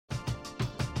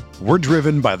We're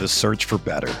driven by the search for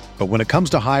better. But when it comes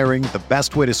to hiring, the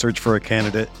best way to search for a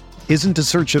candidate isn't to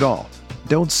search at all.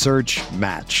 Don't search,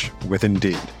 match with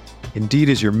Indeed. Indeed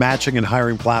is your matching and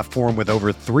hiring platform with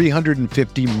over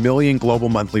 350 million global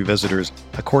monthly visitors,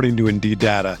 according to Indeed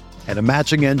data, and a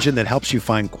matching engine that helps you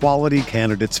find quality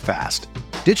candidates fast.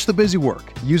 Ditch the busy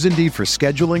work. Use Indeed for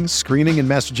scheduling, screening, and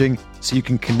messaging so you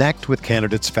can connect with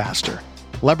candidates faster.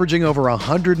 Leveraging over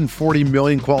 140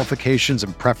 million qualifications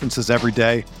and preferences every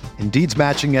day, Indeed's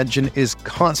matching engine is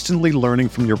constantly learning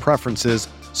from your preferences,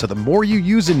 so the more you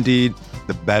use Indeed,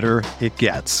 the better it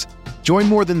gets. Join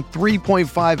more than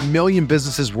 3.5 million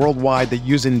businesses worldwide that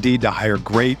use Indeed to hire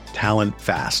great talent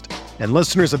fast. And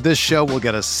listeners of this show will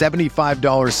get a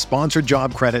 $75 sponsored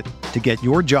job credit to get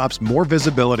your jobs more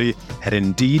visibility at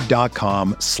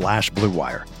Indeed.com/Blue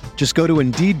Wire. Just go to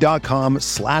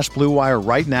Indeed.com/Blue Wire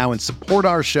right now and support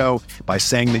our show by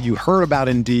saying that you heard about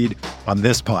Indeed on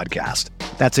this podcast.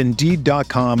 That's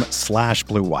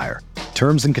Indeed.com/Blue Wire.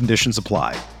 Terms and conditions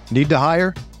apply. Need to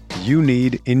hire? You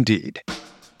need Indeed.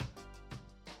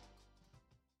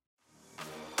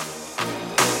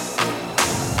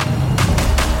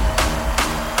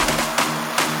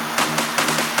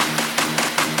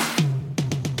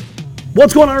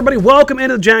 What's going on, everybody? Welcome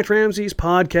into the Jack Ramsey's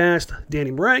podcast.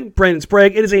 Danny Meringue, Brandon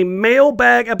Sprague. It is a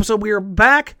mailbag episode. We are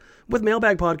back with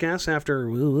mailbag podcasts after,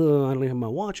 I don't even have my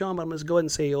watch on, but I'm going to go ahead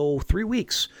and say, 3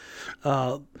 weeks.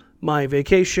 My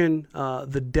vacation,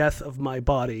 the death of my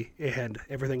body, and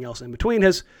everything else in between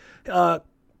has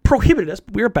prohibited us.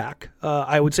 We're back.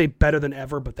 I would say better than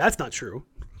ever, but that's not true.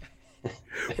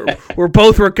 We're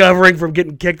both recovering from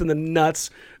getting kicked in the nuts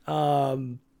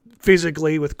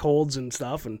physically with colds and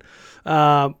stuff. And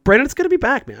Brandon, it's good to be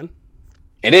back, man.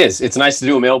 It is. It's nice to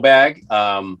do a mailbag.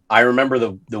 I remember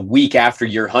the week after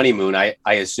your honeymoon, I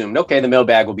assumed, okay, the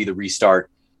mailbag will be the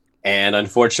restart. And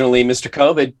unfortunately, Mr.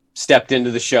 COVID stepped into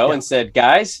the show and said,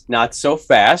 guys, not so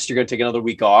fast. You're going to take another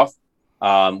week off.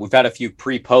 We've had a few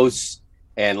pre-posts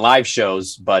and live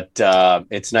shows, but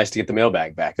it's nice to get the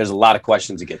mailbag back. There's a lot of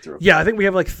questions to get through. Yeah, I think we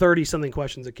have like 30-something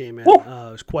questions that came in. It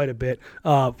was quite a bit.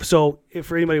 So if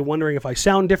for anybody wondering if I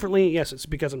sound differently, yes, it's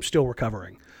because I'm still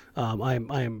recovering. I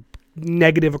am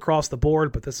negative across the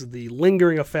board, but this is the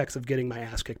lingering effects of getting my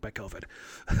ass kicked by COVID.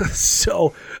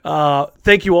 So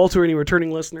thank you all to any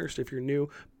returning listeners. If you're new,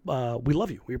 we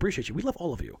love you. We appreciate you. We love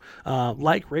all of you.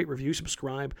 Like, rate, review,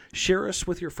 subscribe. Share us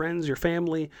with your friends, your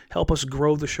family. Help us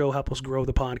grow the show. Help us grow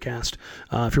the podcast.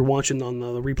 If you're watching on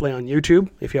the replay on YouTube,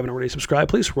 if you haven't already subscribed,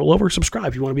 please roll over, subscribe.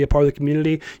 If you want to be a part of the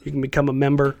community, you can become a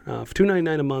member for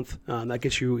 $2.99 a month. That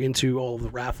gets you into all of the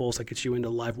raffles. That gets you into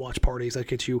live watch parties. That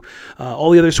gets you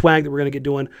all the other swag that we're going to get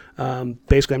doing.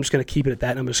 Basically, I'm just going to keep it at that,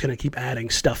 and I'm just going to keep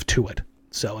adding stuff to it.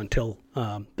 So until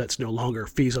that's no longer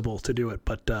feasible to do it.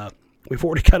 But we've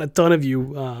already got a ton of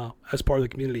you as part of the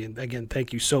community. And again,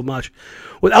 thank you so much.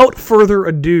 Without further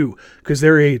ado, because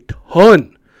there are a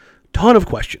ton of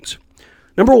questions.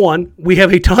 Number one, we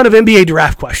have a ton of NBA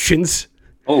draft questions.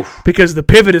 Because the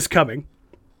pivot is coming.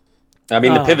 I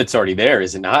mean, the pivot's already there,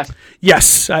 is it not?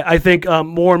 Yes. I think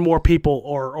more and more people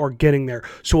are getting there.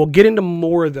 So we'll get into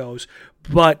more of those.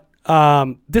 But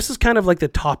this is kind of like the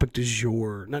topic du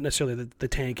jour, not necessarily the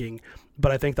tanking, but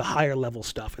I think the higher level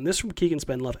stuff. And this from Keegan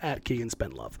Spenlove at Keegan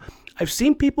Spenlove. I've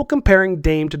seen people comparing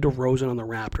Dame to DeRozan on the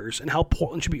Raptors and how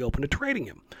Portland should be open to trading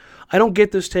him. I don't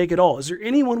get this take at all. Is there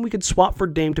anyone we could swap for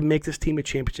Dame to make this team a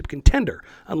championship contender?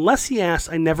 Unless he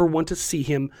asks, I never want to see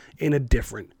him in a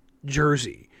different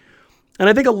jersey. And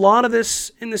I think a lot of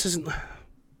this, and this is going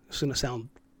to sound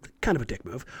kind of a dick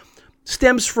move,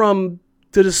 stems from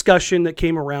the discussion that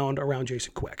came around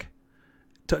Jason Quick,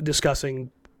 discussing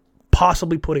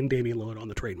possibly putting Damian Lillard on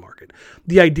the trade market.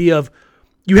 The idea of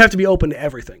you have to be open to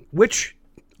everything, which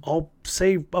I'll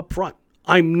say up front,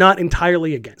 I'm not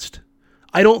entirely against.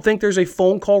 I don't think there's a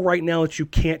phone call right now that you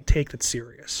can't take that's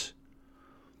serious.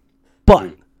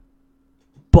 But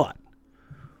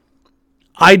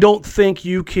I don't think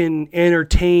you can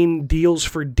entertain deals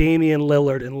for Damian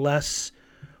Lillard unless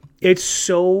it's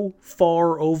so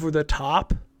far over the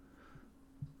top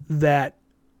that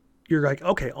you're like,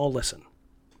 okay, I'll listen.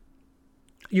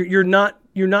 You're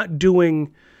not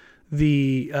doing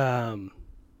the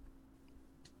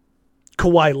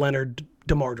Kawhi Leonard,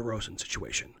 DeMar DeRozan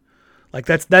situation. Like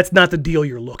that's not the deal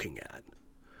you're looking at,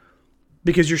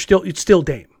 because it's still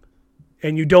Dame,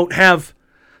 and you don't have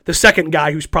the second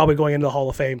guy who's probably going into the Hall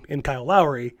of Fame in Kyle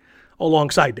Lowry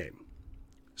alongside Dame.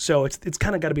 So it's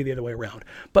kind of got to be the other way around.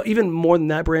 But even more than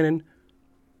that, Brandon,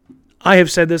 I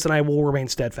have said this and I will remain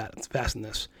steadfast in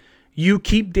this. You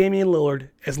keep Damian Lillard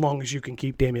as long as you can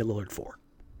keep Damian Lillard for.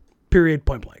 Period,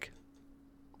 point blank.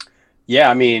 Yeah,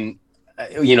 I mean,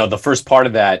 the first part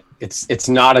of that, it's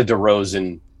not a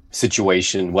DeRozan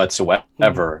situation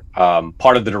whatsoever.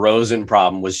 Part of the DeRozan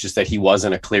problem was just that he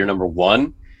wasn't a clear number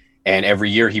one. And every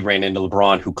year he ran into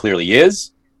LeBron, who clearly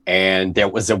is. And there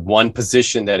was a one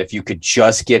position that if you could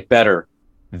just get better,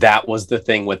 that was the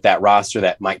thing with that roster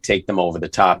that might take them over the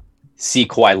top. See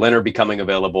Kawhi Leonard becoming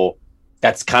available.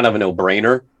 That's kind of a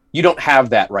no-brainer. You don't have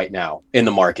that right now in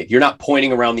the market. You're not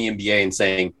pointing around the NBA and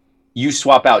saying, you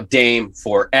swap out Dame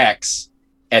for X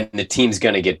and the team's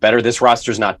going to get better. This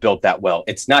roster's not built that well.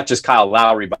 It's not just Kyle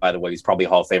Lowry, by the way. He's probably a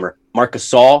Hall of Famer. Marc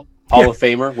Gasol, Hall of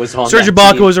Famer, was on Serge that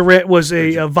Ibaka team. was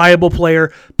a viable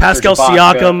player. Pascal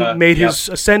Siakam made his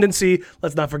ascendancy.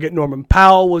 Let's not forget Norman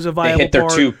Powell was a viable They hit their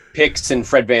part. 2 picks in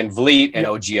Fred VanVleet and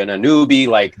OG Anunoby.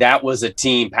 Like, that was a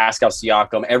team, Pascal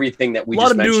Siakam, everything that we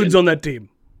just mentioned. A lot of dudes on that team.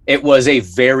 It was a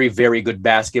very, very good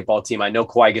basketball team. I know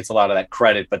Kawhi gets a lot of that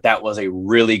credit, but that was a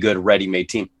really good ready-made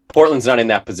team. Portland's not in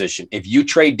that position. If you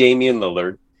trade Damian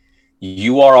Lillard,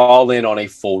 you are all in on a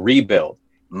full rebuild.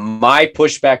 My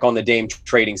pushback on the Dame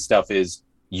trading stuff is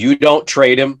you don't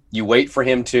trade him. You wait for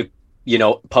him to,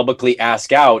 publicly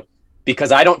ask out,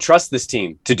 because I don't trust this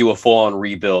team to do a full-on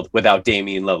rebuild without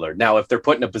Damian Lillard. Now, if they're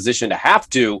put in a position to have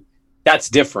to, that's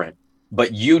different.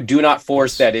 But you do not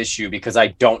force that issue, because I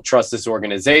don't trust this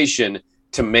organization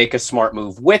to make a smart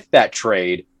move with that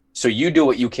trade. So you do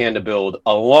what you can to build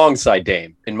alongside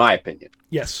Dame, in my opinion.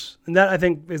 Yes. And that, I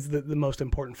think, is the most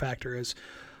important factor is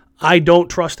I don't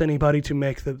trust anybody to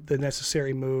make the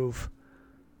necessary move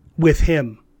with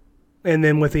him and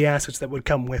then with the assets that would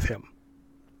come with him.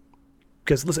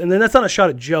 Because, listen, and then that's not a shot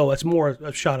at Joe. That's more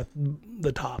a shot at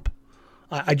the top.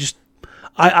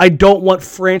 I don't want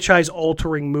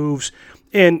franchise-altering moves.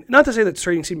 And not to say that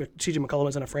trading C.J. McCollum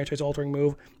isn't a franchise-altering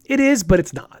move. It is, but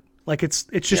it's not. Like, it's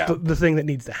just the thing that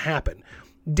needs to happen.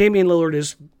 Damian Lillard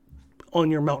is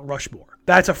on your Mount Rushmore.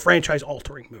 That's a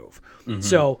franchise-altering move. Mm-hmm.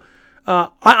 So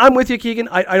I'm with you, Keegan.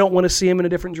 I don't want to see him in a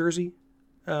different jersey.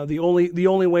 The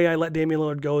only way I let Damian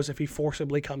Lillard go is if he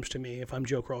forcibly comes to me, if I'm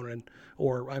Joe Cronin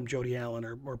or I'm Jody Allen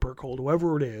or Burt Cold,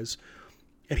 whoever it is,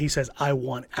 and he says, I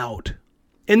want out.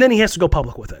 And then he has to go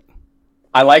public with it.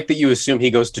 I like that you assume he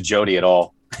goes to Jody at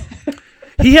all.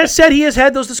 He has said he has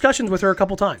had those discussions with her a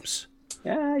couple times.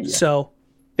 Yeah. So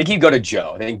I think he'd go to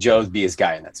Joe. I think Joe'd be his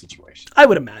guy in that situation. I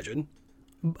would imagine.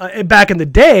 Back in the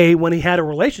day when he had a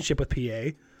relationship with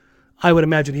PA, I would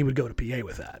imagine he would go to PA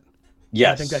with that.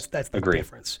 Yes. I think that's the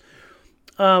difference.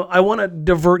 I want to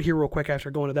divert here real quick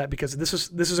after going to that, because this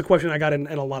is a question I got in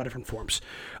a lot of different forms.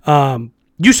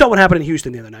 You saw what happened in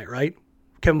Houston the other night, right?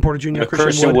 Kevin Porter Jr.,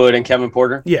 Christian Wood and Kevin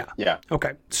Porter? Yeah.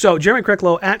 Okay. So Jeremy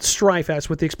Cricklow at Strife asks,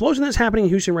 with the explosion that's happening in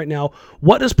Houston right now,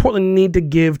 what does Portland need to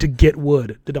give to get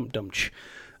Wood?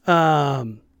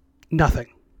 Nothing.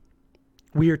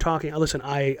 We are talking. Listen,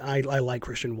 I like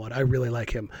Christian Wood. I really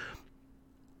like him.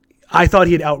 I thought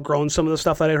he had outgrown some of the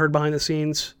stuff that I heard behind the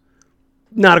scenes.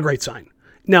 Not a great sign.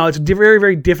 Now, it's very,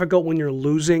 very difficult when you're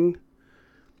losing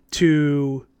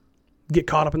to get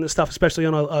caught up in this stuff, especially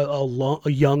on a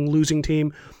young losing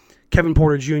team. Kevin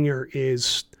Porter Jr.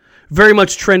 is very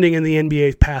much trending in the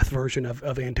NBA path version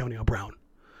of Antonio Brown.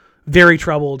 Very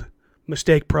troubled,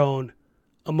 mistake-prone,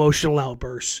 emotional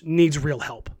outbursts, needs real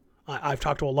help. I've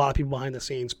talked to a lot of people behind the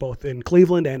scenes, both in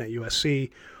Cleveland and at USC.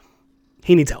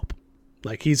 He needs help.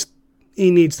 Like,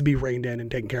 he needs to be reined in and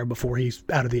taken care of before he's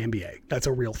out of the NBA. That's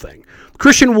a real thing.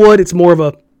 Christian Wood, it's more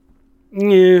of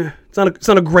it's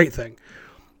not a great thing.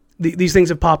 These things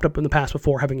have popped up in the past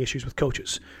before, having issues with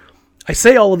coaches. I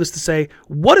say all of this to say,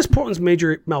 what is Portland's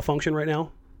major malfunction right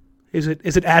now? Is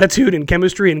it attitude and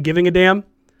chemistry and giving a damn?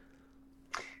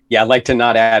 Yeah, I'd like to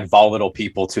not add volatile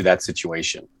people to that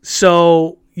situation.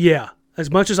 So, yeah,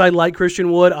 as much as I like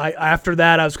Christian Wood, after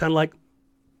that I was kind of like,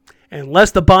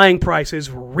 unless the buying price is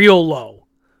real low,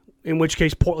 in which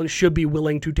case Portland should be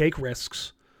willing to take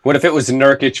risks. What if it was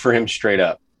Nurkic for him straight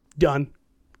up? Done.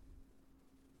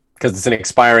 Because it's an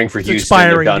expiring for Houston.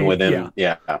 They're done with him.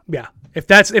 Yeah. If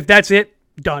that's it,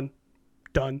 done.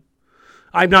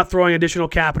 I'm not throwing additional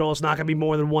capital. It's not going to be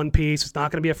more than one piece. It's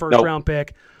not going to be a first round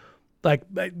pick. Like,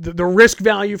 the risk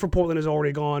value for Portland is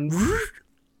already gone.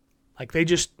 Like, they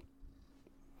just...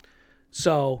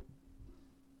 So...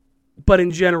 But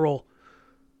in general,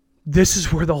 this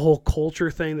is where the whole culture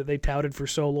thing that they touted for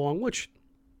so long, which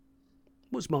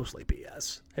was mostly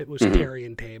BS. It was Terry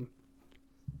and Tame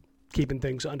keeping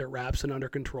things under wraps and under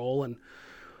control and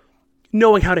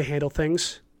knowing how to handle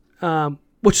things,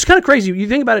 which is kind of crazy. You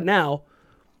think about it now,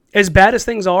 as bad as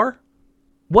things are,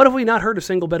 what have we not heard a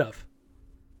single bit of?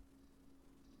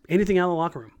 Anything out of the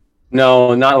locker room?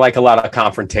 No, not like a lot of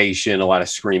confrontation, a lot of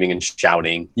screaming and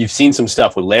shouting. You've seen some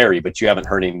stuff with Larry, but you haven't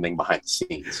heard anything behind the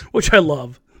scenes. Which I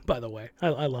love, by the way.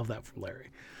 I love that from Larry.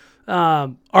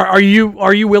 Are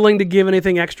you willing to give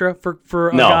anything extra for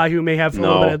a guy who may have a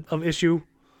little bit of issue?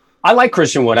 I like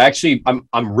Christian Wood. Actually,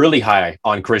 I'm really high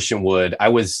on Christian Wood. I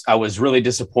was really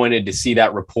disappointed to see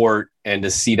that report and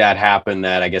to see that happen.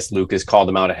 That I guess Lucas called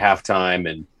him out at halftime,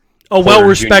 and a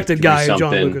well-respected guy,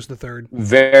 John Lucas III.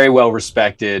 Very well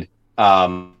respected.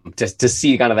 To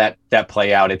see kind of that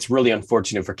play out, it's really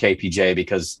unfortunate for KPJ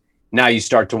because now you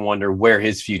start to wonder where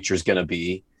his future is going to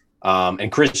be.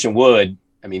 And Christian Wood,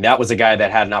 I mean, that was a guy that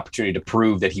had an opportunity to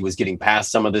prove that he was getting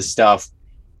past some of this stuff.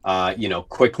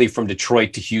 Quickly from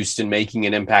Detroit to Houston, making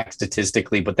an impact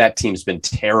statistically, but that team's been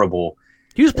terrible.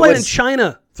 He was playing in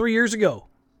China 3 years ago.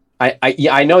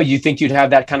 I know you think you'd have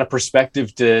that kind of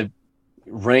perspective to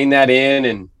rein that in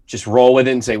and just roll with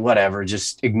it and say, whatever,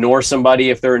 just ignore somebody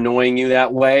if they're annoying you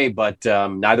that way. But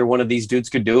neither one of these dudes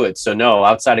could do it. So no,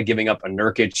 outside of giving up a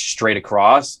Nurkic straight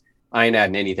across, I ain't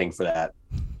adding anything for that.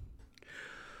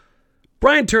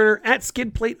 Brian Turner at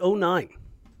SkidPlate09.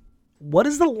 What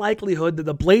is the likelihood that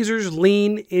the Blazers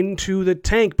lean into the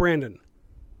tank, Brandon?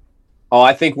 Oh,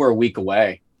 I think we're a week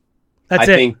away. I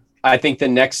think the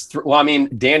next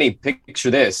Danny,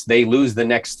 picture this. They lose the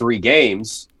next 3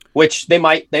 games, which they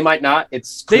might not.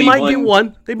 It's Cleveland, they might get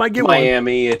one. They might get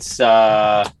Miami. It's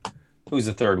who's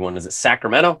the third one? Is it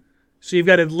Sacramento? So you've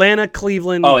got Atlanta,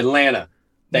 Cleveland. Oh, Atlanta.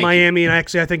 Miami, and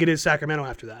actually I think it is Sacramento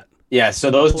after that. Yeah, so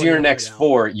those are your next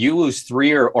 4. You lose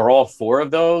 3 or all 4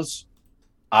 of those.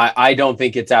 I don't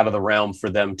think it's out of the realm for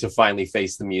them to finally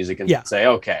face the music and say,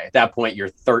 okay, at that point you're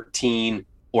 13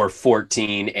 or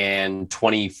 14 and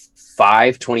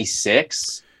 25,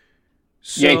 26.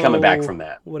 So, you ain't coming back from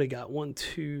that. What do you got? 1,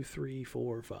 2, 3,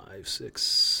 4, 5, 6,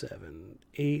 7,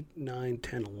 8, 9,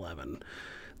 10, 11.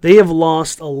 They have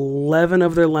lost 11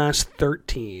 of their last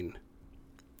 13.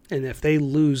 And if they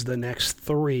lose the next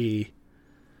 3,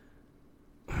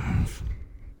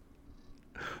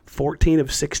 14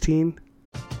 of 16.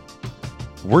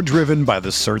 We're driven by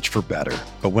the search for better.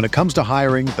 But when it comes to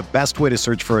hiring, the best way to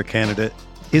search for a candidate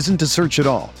isn't to search at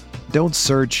all. Don't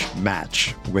search,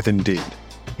 match with Indeed.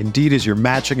 Indeed is your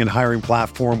matching and hiring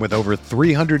platform with over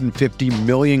 350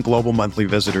 million global monthly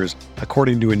visitors,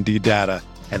 according to Indeed data,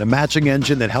 and a matching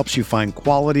engine that helps you find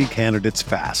quality candidates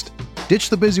fast. Ditch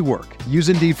the busy work. Use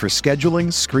Indeed for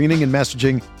scheduling, screening, and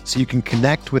messaging so you can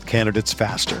connect with candidates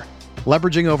faster.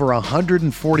 Leveraging over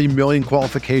 140 million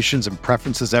qualifications and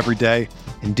preferences every day,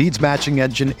 Indeed's matching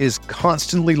engine is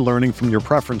constantly learning from your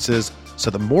preferences,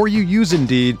 so the more you use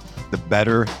Indeed, the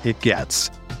better it gets.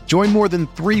 Join more than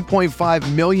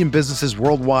 3.5 million businesses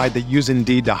worldwide that use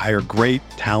Indeed to hire great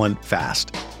talent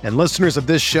fast. And listeners of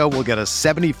this show will get a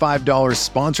 $75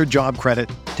 sponsored job credit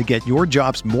to get your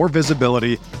jobs more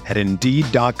visibility at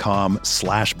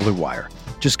Indeed.com/Blue Wire.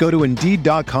 Just go to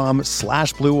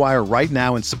Indeed.com/Blue Wire right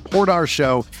now and support our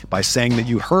show by saying that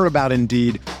you heard about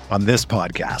Indeed on this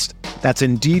podcast. That's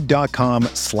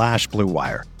Indeed.com/Blue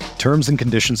Wire. Terms and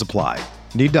conditions apply.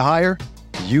 Need to hire?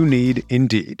 You need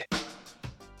Indeed.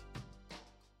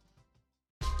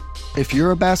 If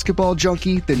you're a basketball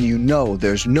junkie, then you know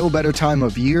there's no better time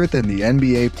of year than the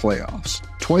NBA playoffs.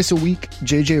 Twice a week,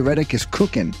 JJ Redick is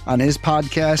cooking on his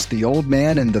podcast, The Old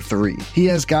Man and the Three. He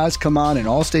has guys come on in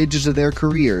all stages of their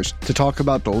careers to talk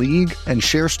about the league and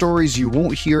share stories you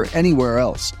won't hear anywhere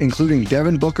else, including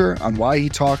Devin Booker on why he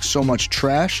talks so much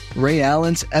trash, Ray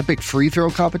Allen's epic free throw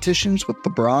competitions with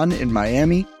LeBron in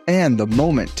Miami, and the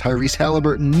moment Tyrese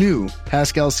Halliburton knew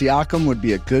Pascal Siakam would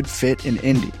be a good fit in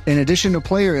Indy. In addition to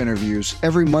player interviews,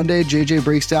 every Monday JJ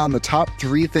breaks down the top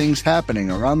 3 things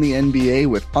happening around the NBA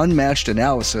with unmatched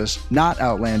analysis, not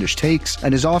outlandish takes,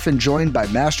 and is often joined by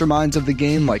masterminds of the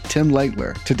game like Tim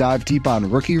Legler to dive deep on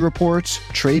rookie reports,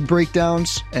 trade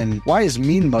breakdowns, and why is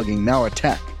mean mugging now a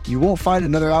tech? You won't find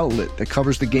another outlet that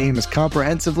covers the game as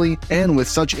comprehensively and with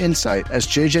such insight as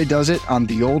JJ does it on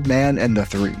The Old Man and the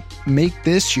Three. Make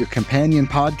this your companion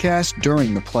podcast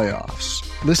during the playoffs.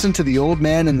 Listen to The Old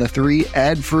Man and the Three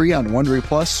ad-free on Wondery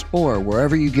Plus or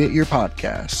wherever you get your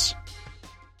podcasts.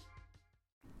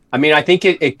 I mean, I think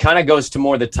it kind of goes to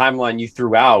more the timeline you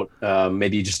threw out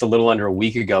maybe just a little under a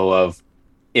week ago of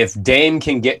if Dame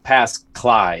can get past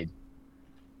Clyde,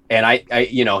 and I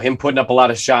him putting up a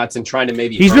lot of shots and trying to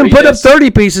maybe he's been putting up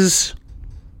 30 pieces.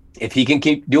 If he can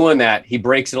keep doing that, he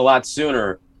breaks it a lot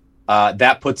sooner.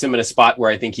 That puts him in a spot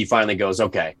where I think he finally goes,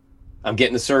 okay, I'm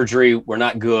getting the surgery. We're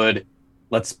not good.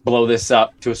 Let's blow this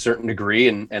up to a certain degree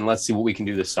and let's see what we can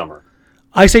do this summer.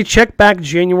 I say check back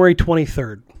January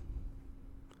 23rd.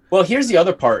 Well, here's the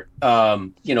other part,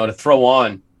 to throw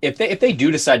on. if they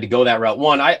do decide to go that route,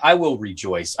 one, I will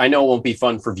rejoice. I know it won't be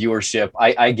fun for viewership.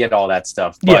 I get all that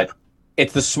stuff, but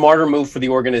it's the smarter move for the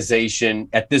organization.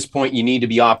 At this point, you need to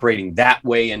be operating that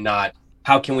way and not,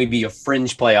 how can we be a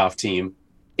fringe playoff team?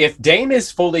 If Dame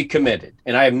is fully committed,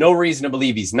 and I have no reason to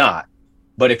believe he's not,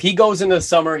 but if he goes into the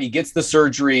summer, he gets the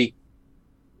surgery,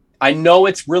 I know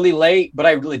it's really late, but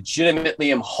I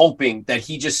legitimately am hoping that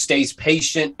he just stays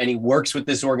patient and he works with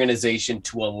this organization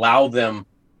to allow them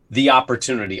the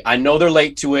opportunity. I know they're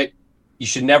late to it. You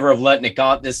should never have let it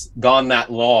gone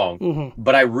that long.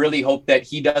 But I really hope that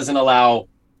he doesn't allow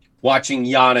watching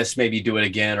Giannis maybe do it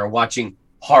again, or watching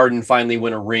Harden finally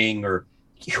win a ring, or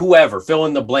whoever, fill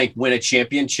in the blank, win a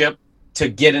championship, to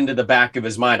get into the back of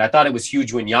his mind. I thought it was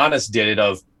huge when Giannis did it,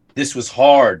 of this was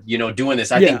hard, doing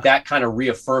this. I think that kind of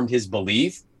reaffirmed his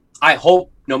belief. I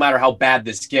hope no matter how bad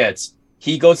this gets,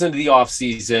 he goes into the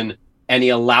offseason and he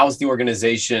allows the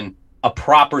organization a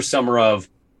proper summer of,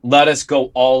 let us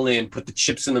go all in, put the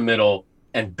chips in the middle,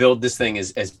 and build this thing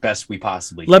as best we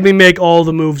possibly can. Let me make all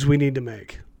the moves we need to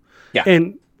make. Yeah.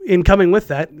 And in coming with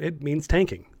that, it means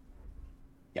tanking.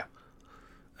 Yeah.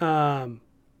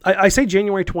 I say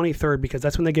January 23rd because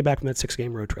that's when they get back from that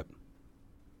 6-game road trip.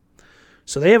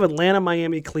 So they have Atlanta,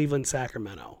 Miami, Cleveland,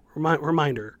 Sacramento.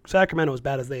 Reminder, Sacramento, as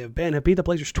bad as they have been, have beat the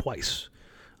Blazers twice.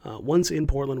 Once in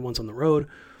Portland, once on the road.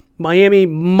 Miami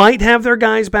might have their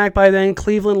guys back by then.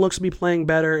 Cleveland looks to be playing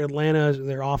better. Atlanta,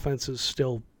 their offense is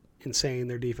still insane.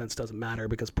 Their defense doesn't matter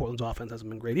because Portland's offense hasn't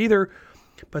been great either.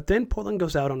 But then Portland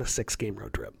goes out on a 6-game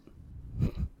road trip.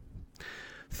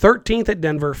 13th at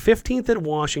Denver, 15th at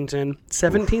Washington,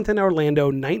 17th in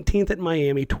Orlando, 19th at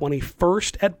Miami,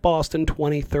 21st at Boston,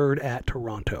 23rd at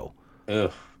Toronto.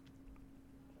 Ugh.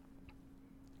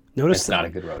 Notice it's not a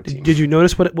good road team. Did you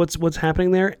notice what's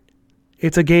happening there?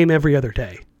 It's a game every other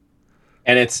day.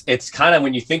 And it's kind of,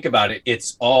 when you think about it,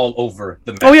 it's all over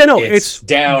the map. Oh, yeah, no. It's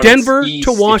down, Denver it's east,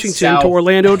 to Washington to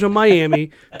Orlando to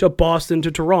Miami to Boston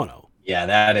to Toronto. Yeah,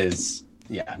 that is,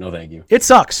 no thank you. It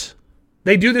sucks.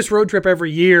 They do this road trip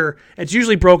every year. It's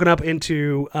usually broken up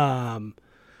into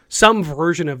some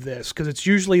version of this, because it's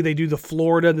usually they do the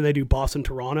Florida, then they do Boston,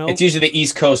 Toronto. It's usually the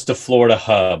East Coast to Florida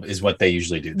hub is what they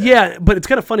usually do there. Yeah, but it's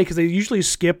kind of funny because they usually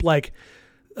skip like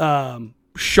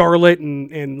Charlotte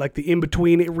and like the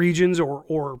in-between regions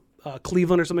or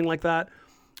Cleveland or something like that.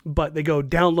 But they go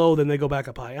down low, then they go back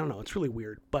up high. I don't know. It's really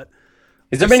weird. But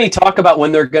is there any talk about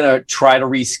when they're going to try to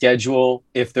reschedule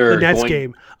if they're the Nets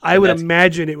game? I would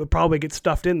imagine it would probably get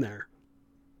stuffed in there.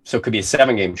 So it could be a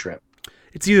 7-game trip.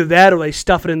 It's either that or they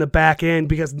stuff it in the back end,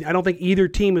 because I don't think either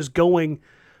team is going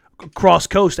cross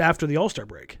coast after the All-Star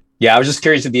break. Yeah, I was just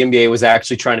curious if the NBA was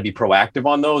actually trying to be proactive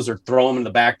on those, or throw them in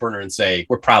the back burner and say,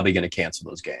 we're probably going to cancel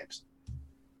those games.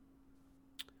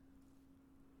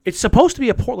 It's supposed to be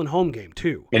a Portland home game,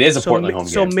 too. It is a Portland home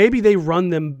game. So maybe they do run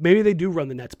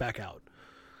the Nets back out.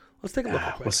 Let's take a look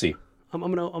real quick. We'll see. I'm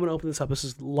gonna open this up. This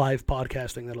is live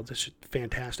podcasting. That'll just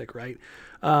fantastic, right?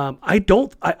 I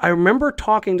remember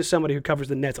talking to somebody who covers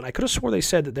the Nets, and I could have swore they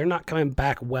said that they're not coming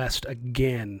back west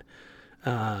again.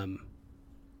 I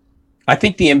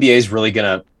think the NBA is really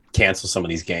gonna cancel some of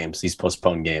these games, these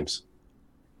postponed games.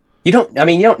 You don't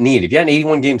need, if you had an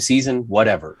 81-game season,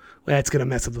 whatever. Well, it's gonna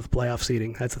mess up the playoff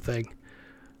seeding. That's the thing.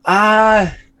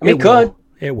 It could.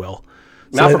 It will.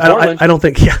 Not for Portland. I don't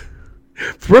think. Yeah.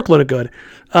 Brooklyn are good.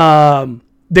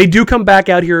 They do come back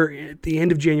out here at the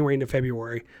end of January into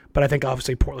February, but I think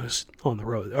obviously Portland is on the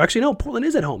road. Actually, no, Portland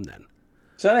is at home then.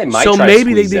 So they might. So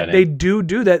maybe they do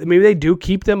that. Maybe they do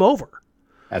keep them over.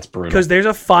 That's brutal. Because there's a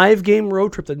 5-game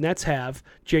road trip the Nets have,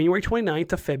 January 29th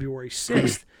to February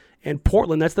 6th, and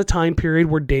Portland. That's the time period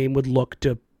where Dame would look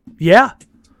to. Yeah,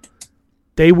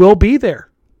 they will be there.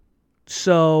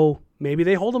 So maybe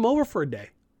they hold them over for a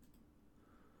day.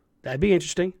 That'd be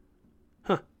interesting.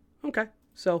 Okay,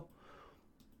 so,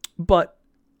 but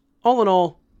all in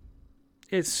all,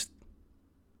 it's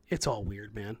all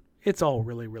weird, man. It's all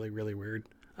really, really, really weird.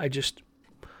 Let's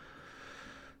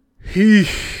take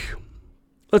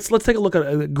a look at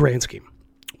a grand scheme.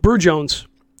 Brew Jones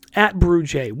at Brew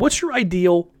J. What's your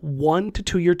ideal 1 to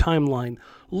 2 year timeline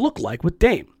look like with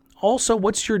Dame? Also,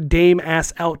 what's your Dame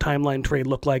ass out timeline trade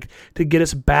look like to get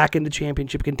us back into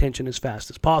championship contention as fast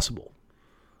as possible?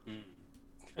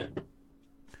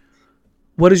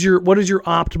 What is your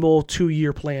optimal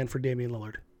 2-year plan for Damian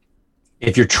Lillard?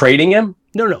 If you're trading him?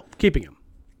 No, keeping him.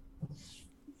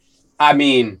 I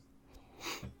mean,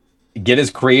 get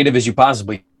as creative as you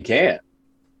possibly can.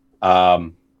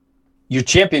 Your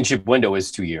championship window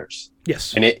is 2 years.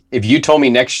 Yes. And if you told me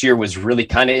next year was really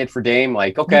kind of it for Dame,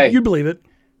 like, okay. You believe it.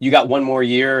 You got one more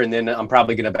year and then I'm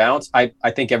probably going to bounce. I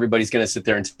think everybody's going to sit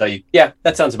there and tell you, yeah,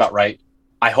 that sounds about right.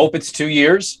 I hope it's 2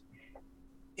 years.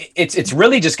 It's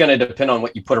really just going to depend on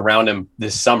what you put around him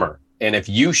this summer. And if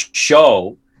you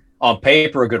show on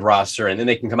paper a good roster and then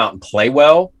they can come out and play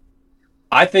well,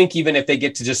 I think even if they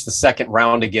get to just the second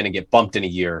round again and get bumped in a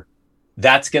year,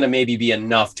 that's going to maybe be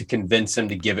enough to convince him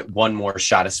to give it one more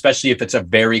shot, especially if it's a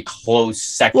very close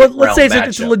second round. Let's say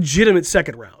it's a legitimate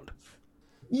second round.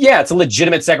 Yeah, it's a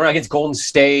legitimate second round against Golden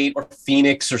State or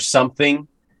Phoenix or something.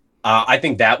 I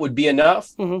think that would be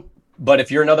enough. Mm-hmm. But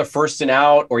if you're another first and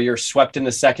out or you're swept in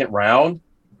the second round,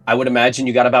 I would imagine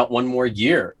you got about one more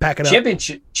year. Pack it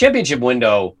up. Championship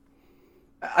window,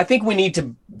 I think we need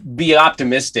to be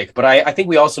optimistic, but I think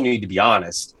we also need to be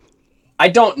honest. I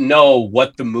don't know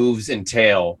what the moves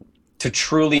entail to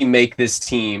truly make this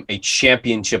team a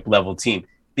championship level team.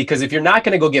 Because if you're not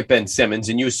going to go get Ben Simmons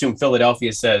and you assume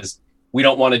Philadelphia says, we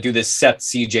don't want to do this Seth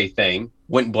CJ thing,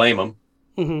 wouldn't blame them.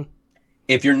 Mm-hmm.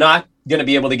 If you're not going to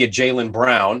be able to get Jaylen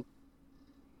Brown,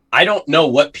 I don't know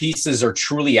what pieces are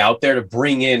truly out there to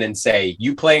bring in and say,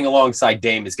 you playing alongside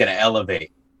Dame is going to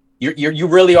elevate. You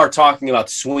really are talking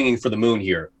about swinging for the moon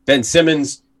here. Ben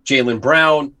Simmons, Jaylen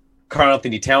Brown,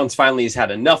 Karl-Anthony Towns finally has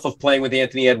had enough of playing with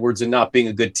Anthony Edwards and not being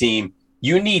a good team.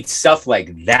 You need stuff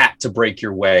like that to break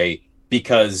your way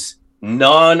because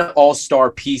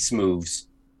non-all-star piece moves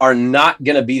are not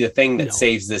going to be the thing that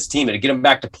saves this team. It'll get them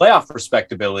back to playoff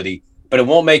respectability, but it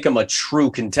won't make them a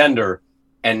true contender.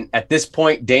 And at this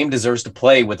point, Dame deserves to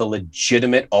play with a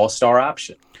legitimate all-star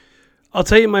option. I'll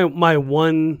tell you my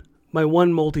one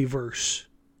multiverse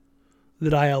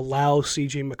that I allow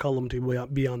C.J. McCollum to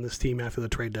be on this team after the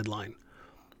trade deadline.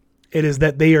 It is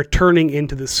that they are turning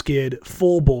into the skid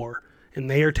full bore, and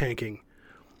they are tanking,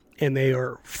 and they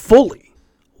are fully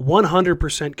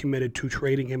 100% committed to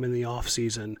trading him in the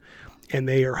offseason, and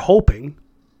they are hoping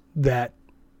that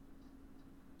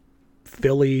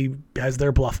Philly has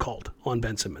their bluff called on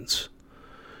Ben Simmons.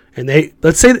 And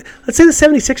let's say the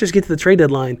 76ers get to the trade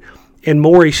deadline and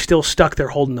Morey's still stuck there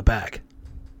holding the bag.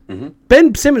 Mm-hmm.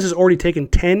 Ben Simmons has already taken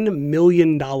 $10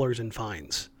 million in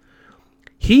fines.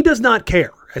 He does not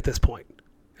care at this point.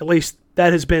 At least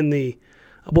that has been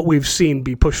what we've seen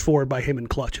be pushed forward by him and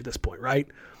Clutch at this point, right?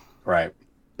 Right.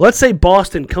 Let's say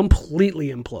Boston completely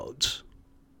implodes.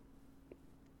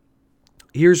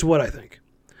 Here's what I think.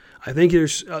 I think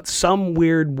there's some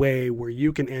weird way where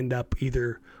you can end up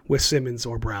either with Simmons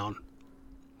or Brown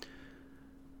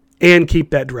and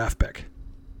keep that draft pick.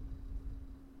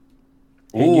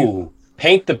 Ooh,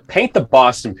 paint the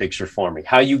Boston picture for me.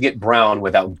 How you get Brown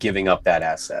without giving up that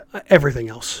asset? Everything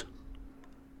else.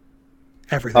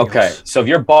 Everything else. Okay, so if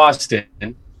you're Boston,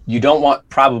 you don't want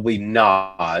probably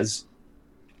Nas.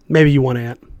 Maybe you want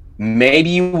Ant. Maybe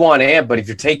you want Ant, but if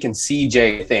you're taking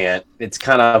CJ with Ant, it's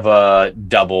kind of a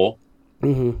double.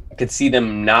 Mm-hmm. I could see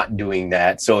them not doing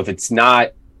that. So if it's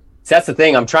not, that's the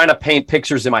thing. I'm trying to paint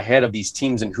pictures in my head of these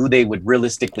teams and who they would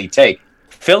realistically take.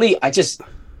 Philly, I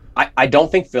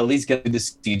don't think Philly's going to do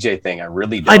this CJ thing. I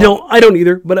really don't. I don't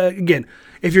either. But again,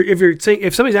 if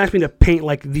somebody's asked me to paint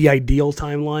like the ideal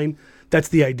timeline, that's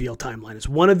the ideal timeline. It's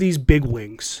one of these big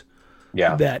wings.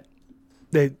 Yeah.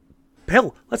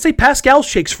 Hell, let's say Pascal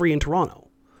shakes free in Toronto.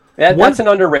 That's an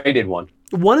underrated one.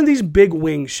 One of these big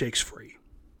wings shakes free.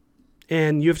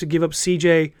 And you have to give up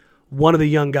CJ, one of the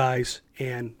young guys,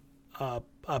 and a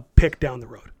pick down the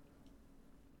road.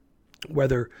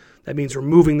 Whether that means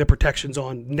removing the protections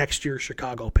on next year's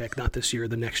Chicago pick, not this year,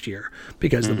 the next year,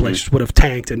 because the Blazers would have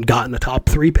tanked and gotten a top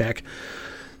 3 pick.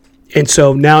 And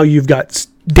so now you've got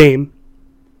Dame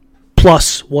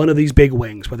plus one of these big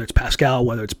wings, whether it's Pascal,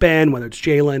 whether it's Ben, whether it's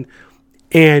Jaylen,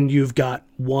 and you've got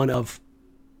one of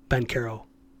Banchero,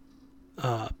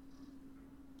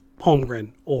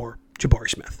 Holmgren, or Jabari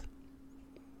Smith.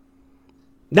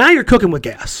 Now you're cooking with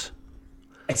gas.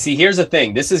 See, here's the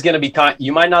thing. This is going to be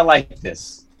you might not like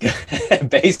this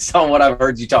based on what I've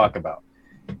heard you talk about.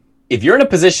 If you're in a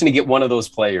position to get one of those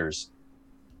players,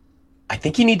 I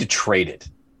think you need to trade it.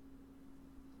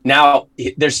 Now,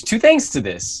 there's 2 things to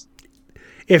this.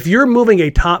 If you're moving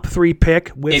a top 3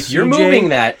 pick with if you're moving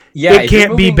that, it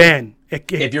can't be Ben.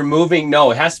 If you're moving,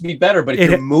 no, it has to be better. But if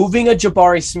you're moving a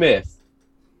Jabari Smith,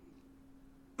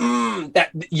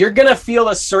 that you're gonna feel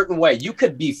a certain way. You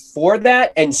could be for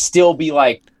that and still be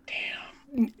like,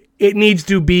 damn. It needs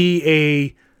to be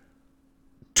a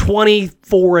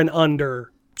 24 and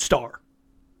under star.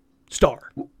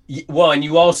 Well, and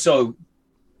you also,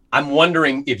 I'm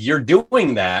wondering if you're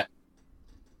doing that,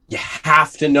 you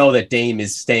have to know that Dame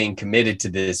is staying committed to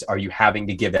this. Are you having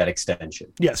to give that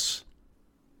extension? Yes.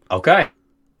 Okay.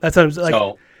 That's what I'm like.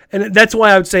 So, and that's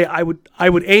why I would say I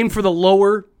would aim for the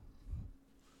lower,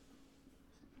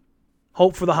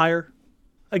 hope for the higher.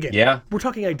 Again, we're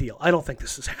talking ideal. I don't think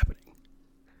this is happening.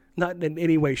 Not in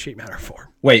any way, shape, matter, or form.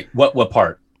 Wait, what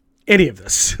part? Any of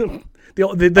this.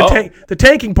 The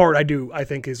tanking part, I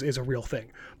think is a real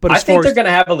thing. But I think they're going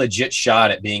to have a legit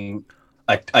shot at being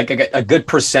a good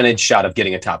percentage shot of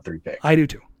getting a top 3 pick. I do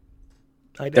too.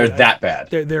 They're that bad.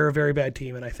 They're a very bad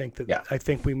team, and I think I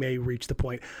think we may reach the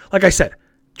point. Like I said,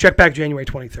 check back January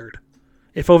 23rd.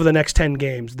 If over the next 10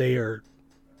 games they are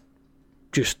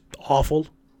just awful,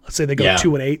 let's say they go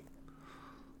 2-8,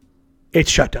 it's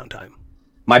shutdown time.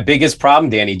 My biggest problem,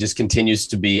 Danny, just continues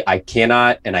to be I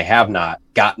cannot and I have not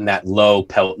gotten that low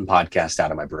Pelton podcast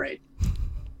out of my brain.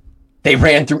 They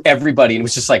ran through everybody and it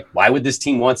was just like, why would this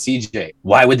team want CJ?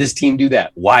 Why would this team do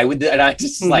that? Why would and I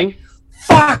just like,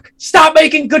 fuck, stop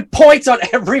making good points on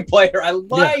every player I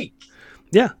like.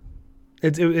 Yeah.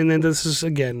 And then this is,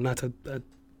 again, not to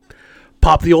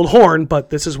pop the old horn, but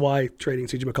this is why trading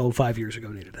CJ McCollum 5 years ago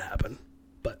needed to happen.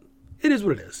 But it is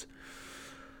what it is.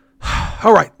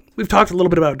 All right. We've talked a little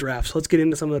bit about drafts. Let's get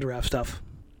into some of the draft stuff.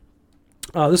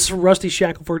 This is from Rusty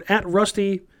Shackelford at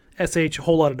Rusty SH, a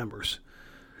whole lot of numbers.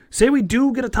 Say we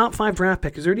do get a top 5 draft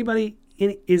pick. Is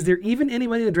there even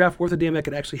anybody in the draft worth a damn that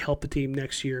could actually help the team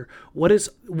next year? What is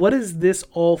this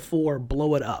all for?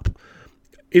 Blow it up.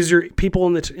 Is there people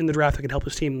in the draft that can help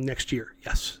this team next year?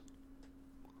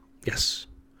 Yes.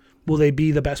 Will they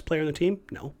be the best player on the team?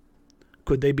 No.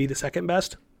 Could they be the second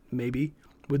best? Maybe.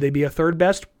 Would they be a third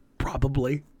best?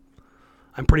 Probably.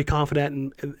 I'm pretty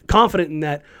confident in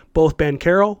that both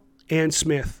Banchero and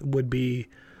Smith would be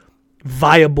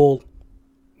viable,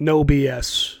 no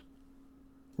BS,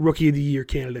 rookie of the year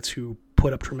candidates who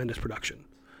put up tremendous production.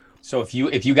 So if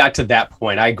you got to that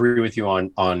point, I agree with you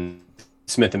on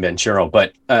Smith and Banchero,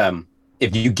 but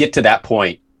if you get to that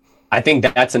point, I think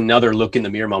that's another look in the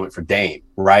mirror moment for Dame,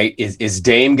 right? Is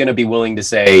Dame going to be willing to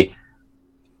say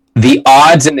the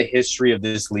odds in the history of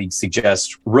this league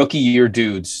suggest rookie year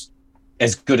dudes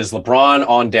as good as LeBron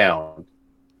on down,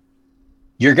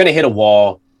 you're going to hit a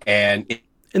wall, and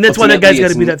that's why that guy's got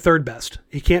to be that third best.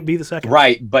 He can't be the second.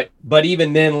 Right, but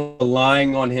even then,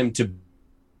 relying on him to,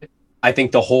 I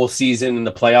think the whole season in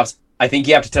the playoffs, I think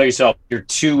you have to tell yourself you're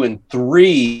 2 and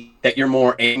 3 that you're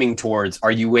more aiming towards.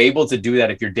 Are you able to do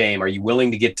that if you're Dame? Are you willing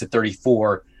to get to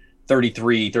 34,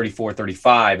 33, 34,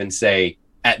 35 and say,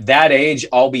 at that age,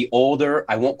 I'll be older.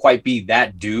 I won't quite be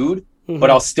that dude, but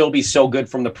I'll still be so good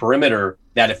from the perimeter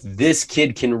that if this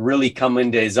kid can really come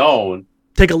into his own,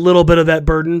 take a little bit of that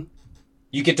burden.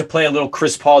 You get to play a little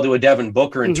Chris Paul to a Devin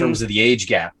Booker in terms of the age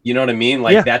gap. You know what I mean?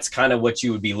 Like that's kind of what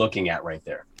you would be looking at right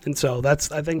there. And so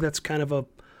I think that's kind of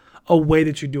a way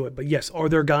that you do it. But yes, are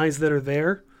there guys that are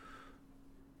there?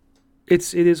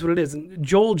 It is what it is. And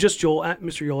Joel at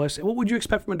Mr. Yolis, what would you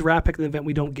expect from a draft pick in the event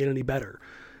we don't get any better?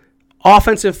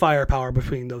 Offensive firepower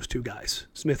between those two guys,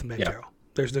 Smith and Banchero. Yeah.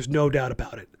 There's no doubt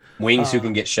about it. Wings who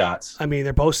can get shots. I mean,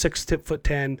 they're both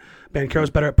 6'10". Banchero's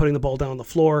better at putting the ball down on the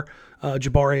floor.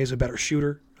 Jabari is a better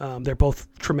shooter. They're both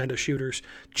tremendous shooters.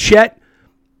 Chet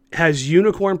has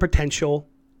unicorn potential,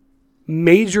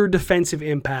 major defensive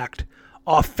impact.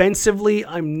 Offensively,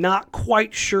 I'm not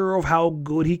quite sure of how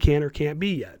good he can or can't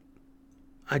be yet.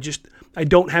 I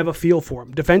don't have a feel for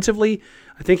him. Defensively,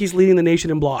 I think he's leading the nation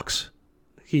in blocks.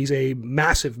 He's a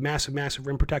massive, massive, massive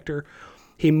rim protector.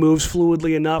 He moves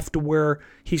fluidly enough to where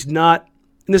he's not,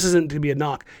 and this isn't to be a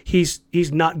knock, he's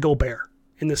not Gobert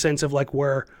in the sense of like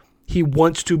where he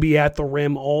wants to be at the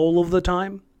rim all of the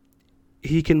time.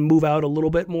 He can move out a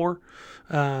little bit more.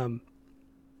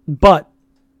 But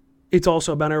it's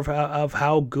also a matter of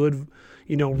how good,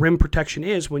 rim protection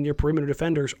is when your perimeter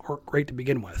defenders aren't great to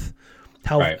begin with.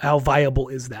 How viable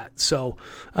is that? So,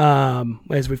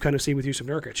 as we've kind of seen with Jusuf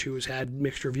Nurkic, who has had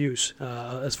mixed reviews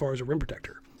as far as a rim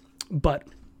protector. But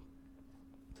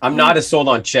I'm not as sold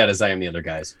on Chet as I am the other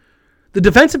guys. The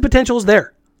defensive potential is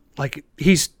there. Like,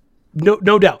 he's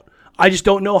no doubt. I just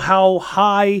don't know how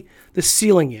high the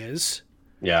ceiling is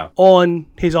on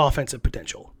his offensive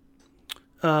potential.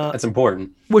 That's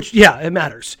important. Which, it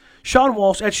matters. Sean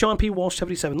Walsh, at Sean P. Walsh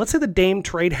 77. Let's say the Dame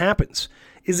trade happens.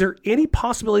 Is there any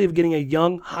possibility of getting a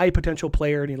young, high-potential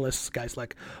player, and he lists guys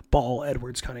like Ball,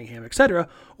 Edwards, Cunningham, etc.,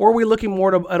 or are we looking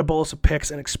more at a bolus of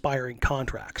picks and expiring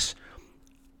contracts?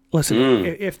 Listen,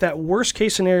 if that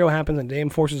worst-case scenario happens and Dame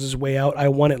forces his way out, I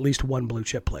want at least one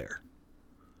blue-chip player.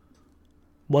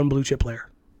 One blue-chip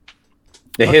player.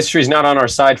 The history's not on our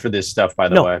side for this stuff, by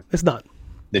the way. No, it's not.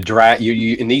 The draft,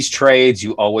 you in these trades,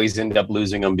 you always end up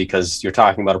losing them because you're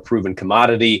talking about a proven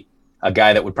commodity, a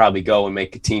guy that would probably go and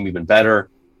make a team even better.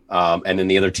 And then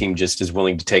the other team just is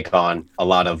willing to take on a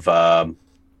lot of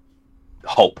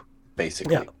hope,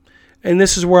 basically. And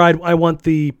this is where I want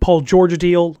the Paul George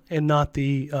deal and not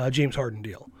the James Harden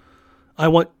deal. I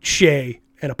want Shea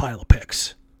and a pile of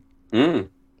picks.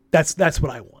 That's what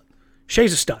I want.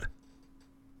 Shea's a stud.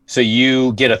 So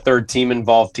you get a third team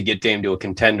involved to get Dame to a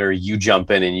contender. You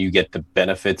jump in and you get the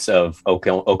benefits of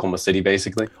Oklahoma City,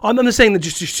 basically. I'm just saying that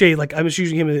just Shea. Like I'm just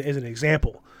using him as an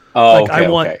example. Oh, like, okay, I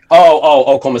want, okay.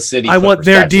 Oklahoma City. I want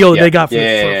their deal that they got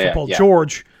for Paul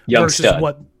George young versus stud.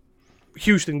 what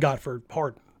Houston got for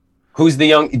Harden. Who's the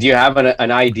young? Do you have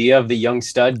an idea of the young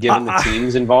stud given the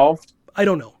teams involved? I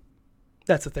don't know.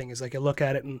 That's the thing is like I look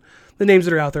at it and the names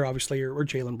that are out there obviously are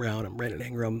Jaylen Brown and Brandon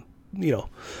Ingram. You know,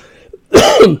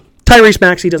 Tyrese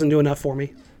Maxey doesn't do enough for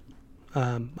me.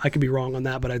 I could be wrong on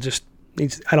that, but I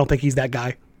don't think he's that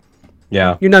guy.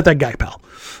 Yeah, you're not that guy, pal.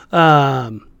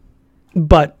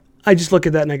 But I just look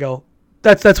at that and I go,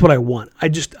 that's what I want. I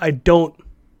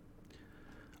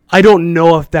don't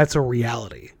know if that's a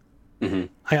reality. Mm-hmm.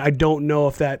 I don't know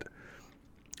if that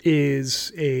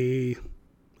is a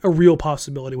real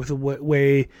possibility with the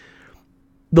way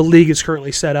the league is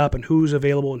currently set up and who's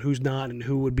available and who's not and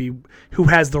who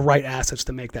has the right assets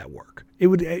to make that work. You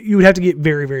would have to get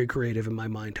very, very creative in my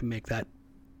mind to make that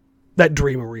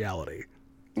dream a reality.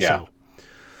 Yeah. So,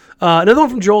 another one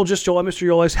from Joel, Mr.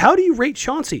 Joel is, how do you rate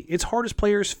Chauncey? It's hardest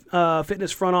players,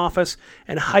 fitness, front office,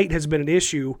 and height has been an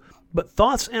issue, but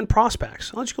thoughts and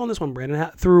prospects. I'll let you go on this one,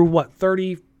 Brandon. Through what,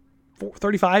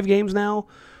 35 games now?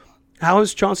 How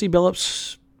has Chauncey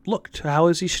Billups looked? How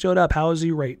has he stood up? How has he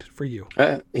rate for you?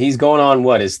 He's going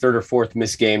on his third or fourth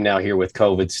missed game now here with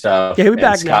COVID stuff. Yeah, he'll be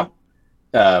back Scott,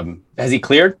 now. Has he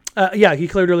cleared? Yeah, he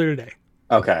cleared earlier today.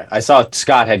 Okay, I saw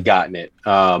Scott had gotten it.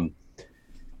 I'm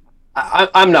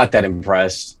not that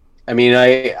impressed. I mean,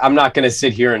 I'm not going to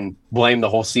sit here and blame the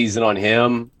whole season on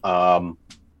him.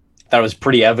 That was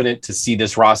pretty evident to see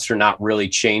this roster not really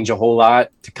change a whole lot,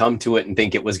 to come to it and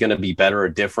think it was going to be better or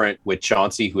different with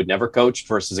Chauncey, who had never coached,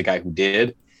 versus a guy who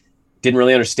did. Didn't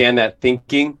really understand that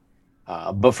thinking.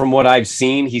 But from what I've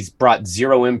seen, he's brought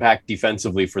zero impact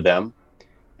defensively for them.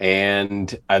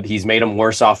 And he's made them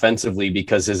worse offensively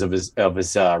because of his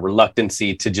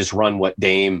reluctancy to just run what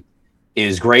Dame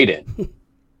is great in.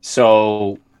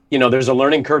 So, there's a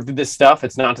learning curve to this stuff.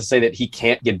 It's not to say that he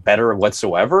can't get better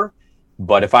whatsoever.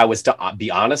 But if I was to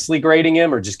be honestly grading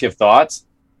him or just give thoughts,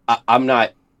 I'm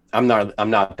not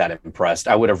that impressed.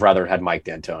 I would have rather had Mike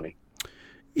D'Antoni.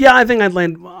 Yeah, I think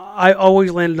I always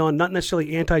landed on not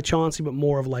necessarily anti-Chauncey, but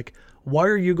more of like, why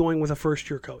are you going with a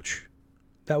first-year coach?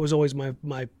 That was always my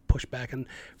pushback. And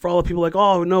for all the people like,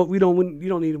 oh no, you don't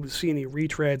need to see any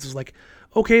retreads. It's like,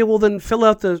 okay, well then fill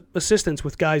out the assistants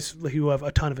with guys who have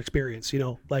a ton of experience.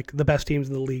 Like the best teams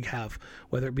in the league have,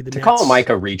 whether it be the Nets. Call Mike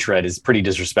a retread is pretty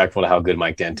disrespectful to how good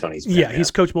Mike D'Antoni's been. Yeah,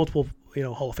 he's coached multiple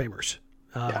Hall of Famers.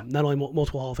 Not only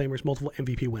multiple Hall of Famers, multiple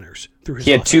MVP winners through his.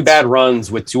 He had two bad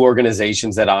runs with two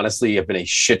organizations that honestly have been a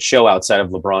shit show outside of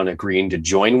LeBron agreeing to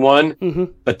join one. Mm-hmm.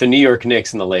 But the New York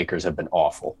Knicks and the Lakers have been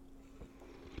awful.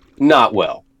 Not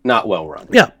well run.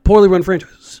 Yeah, poorly run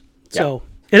franchises. So,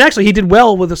 and actually, he did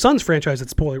well with the Suns franchise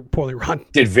that's poorly run.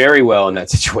 Did very well in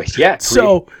that situation. Yeah.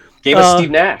 So gave us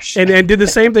Steve Nash and did the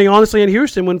same thing honestly in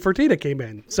Houston when Fertitta came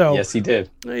in. So yes, he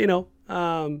did.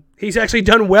 He's actually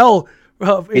done well.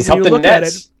 He's helped the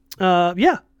Nets.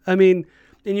 Yeah, I mean,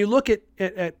 and you look at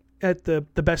the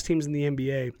best teams in the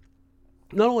NBA.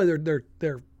 Not only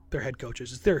their head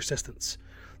coaches, it's their assistants.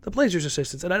 The Blazers'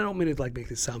 assistants, and I don't mean to make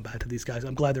this sound bad to these guys.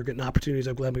 I'm glad they're getting opportunities.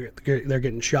 I'm glad they're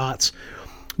getting shots.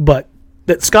 But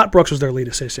that Scott Brooks was their lead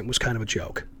assistant was kind of a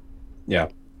joke. Yeah.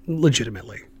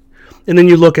 Legitimately. And then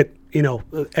you look at,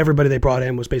 everybody they brought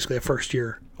in was basically a first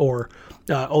year or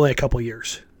only a couple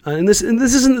years. And this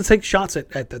isn't to take shots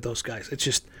at those guys. It's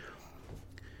just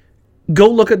go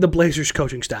look at the Blazers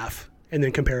coaching staff and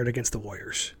then compare it against the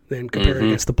Warriors. Then compare it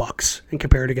against the Bucks and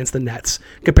compare it against the Nets.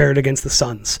 Compare it against the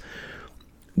Suns.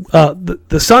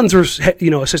 The Suns are,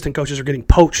 assistant coaches are getting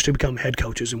poached to become head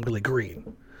coaches in Willie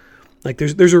Green. Like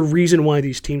there's a reason why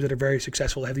these teams that are very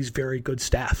successful have these very good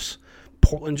staffs.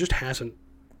 Portland just hasn't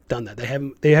done that. They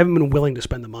haven't been willing to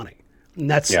spend the money. And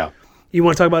that's you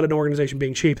want to talk about an organization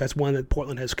being cheap. That's one that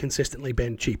Portland has consistently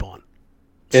been cheap on.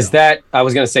 So. Is that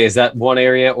one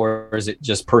area, or is it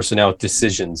just personnel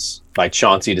decisions by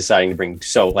Chauncey deciding to bring?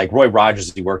 So like Roy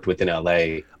Rogers, he worked with in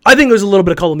LA. I think it was a little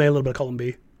bit of column A, a little bit of column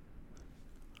B.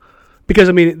 Because,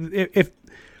 I mean, if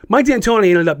Mike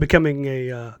D'Antoni ended up becoming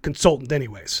a consultant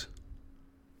anyways,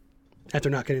 after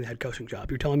not getting the head coaching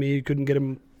job, you're telling me you couldn't get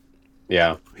him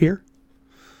here?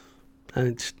 And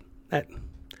it's that.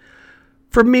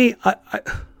 For me,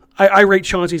 I I rate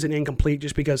Chauncey's an incomplete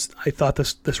just because I thought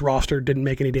this roster didn't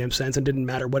make any damn sense and didn't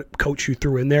matter what coach you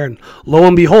threw in there. And lo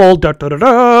and behold,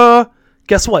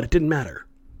 guess what? It didn't matter.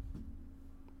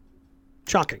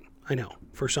 Shocking, I know,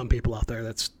 for some people out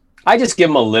there. I just give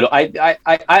him a little.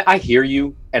 I hear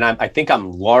you, and I think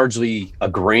I'm largely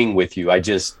agreeing with you.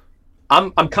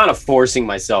 I'm kind of forcing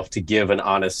myself to give an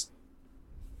honest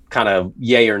kind of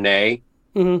yay or nay.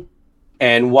 Mm-hmm.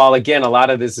 And while again, a lot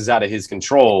of this is out of his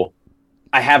control,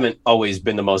 I haven't always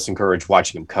been the most encouraged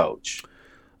watching him coach.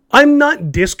 I'm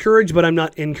not discouraged, but I'm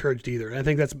not encouraged either. I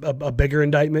think that's a bigger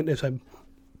indictment. Is I'm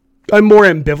more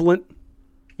ambivalent.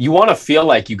 You want to feel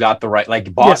like you got the right,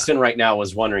 like Boston right now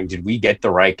was wondering, did we get the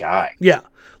right guy? Yeah.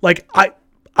 Like I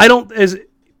don't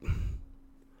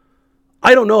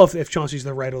know if Chauncey's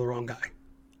the right or the wrong guy,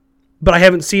 but I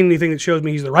haven't seen anything that shows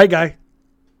me he's the right guy.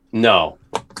 No.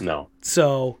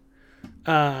 So,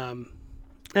 I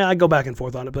go back and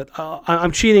forth on it, but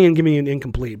I'm cheating and giving you an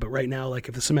incomplete. But right now, like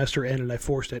if the semester ended and I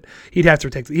forced it, he'd have to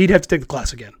take the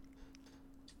class again.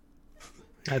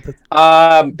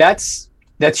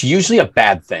 That's usually a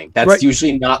bad thing. That's right.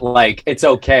 Usually not like it's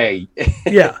okay.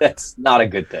 Yeah, that's not a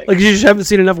good thing. Like you just haven't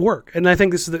seen enough work, and I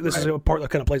think this is a part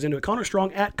that kind of plays into it. Connor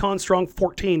Strong at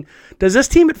ConStrong14. Does this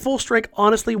team at full strength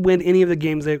honestly win any of the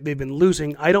games they've been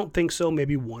losing? I don't think so.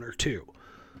 Maybe one or two.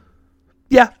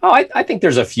 Yeah. Oh, I think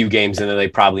there's a few games in there they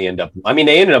probably end up. I mean,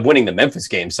 they ended up winning the Memphis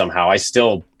game somehow. I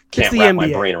still can't wrap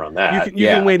my brain around that. You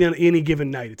can win on any given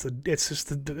night.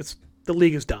 The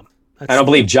league is dumb. I don't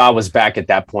believe Ja was back at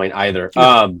that point either.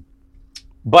 No.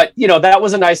 But that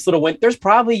was a nice little win. There's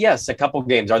probably a couple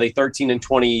games. Are they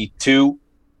 13-22?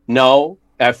 No,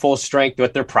 at full strength,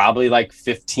 but they're probably like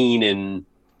 15 and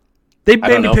they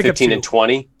maybe pick 15 up and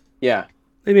 20. Yeah,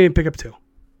 they maybe pick up 2.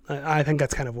 I think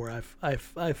that's kind of where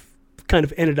I've kind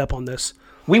of ended up on this.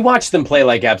 We watched them play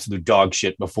like absolute dog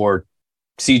shit before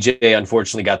CJ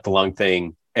unfortunately got the lung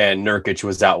thing and Nurkic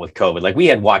was out with COVID. Like we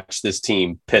had watched this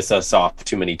team piss us off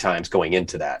too many times going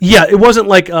into that. Yeah, it wasn't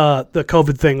like the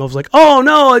COVID thing. I was like, oh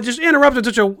no, it just interrupted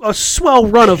such a swell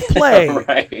run of play.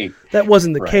 Right. That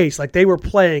wasn't the case. Like they were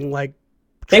playing like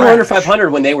they were under 500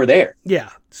 when they were there.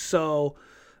 Yeah. So,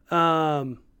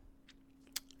 and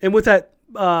with that,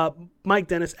 Mike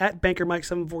Dennis at Banker Mike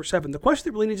 747. The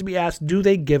question that really needs to be asked: do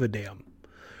they give a damn?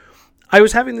 I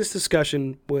was having this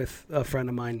discussion with a friend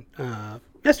of mine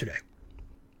yesterday.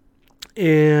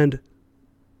 And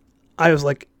I was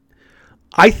like,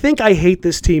 I think I hate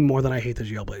this team more than I hate the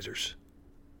Jailblazers.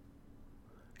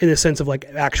 In the sense of like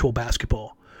actual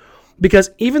basketball.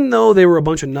 Because even though they were a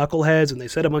bunch of knuckleheads and they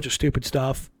said a bunch of stupid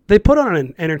stuff, they put on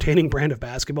an entertaining brand of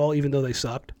basketball even though they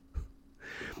sucked.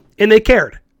 And they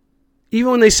cared.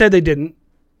 Even when they said they didn't.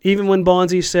 Even when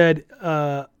Bonzi said,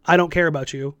 I don't care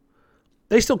about you.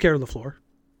 They still cared on the floor.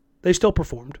 They still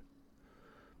performed.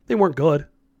 They weren't good.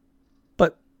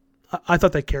 I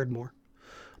thought they cared more.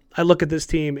 I look at this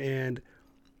team and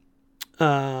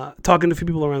talking to a few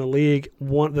people around the league,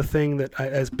 the thing that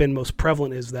has been most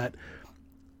prevalent is that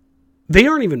they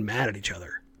aren't even mad at each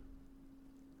other.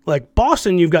 Like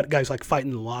Boston, you've got guys like fighting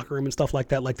in the locker room and stuff like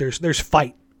that. Like there's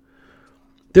fight.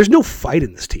 There's no fight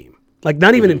in this team. Like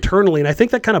not even internally, and I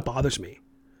think that kind of bothers me.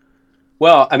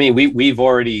 Well, I mean, we've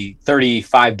already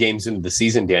 35 games into the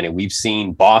season, Danny. We've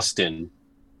seen Boston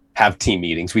have team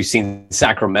meetings. We've seen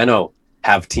Sacramento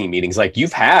have team meetings. Like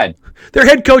you've had their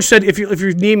head coach said, if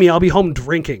you need me, I'll be home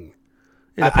drinking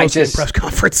in a post-game press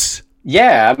conference.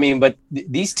 Yeah. I mean, but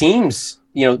these teams,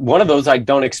 one of those I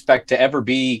don't expect to ever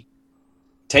be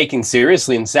taken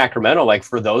seriously in Sacramento. Like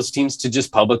for those teams to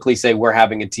just publicly say we're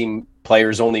having a team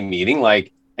players only meeting,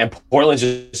 like, and Portland's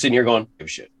just sitting here going, oh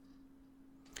shit.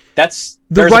 There's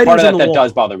a part of that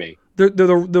does bother me.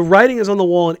 The writing is on the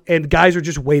wall and guys are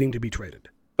just waiting to be traded.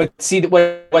 But see,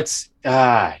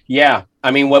 yeah.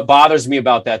 I mean, what bothers me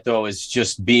about that, though, is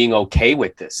just being okay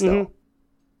with this, though. Mm-hmm.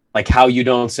 Like how you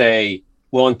don't say,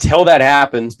 well, until that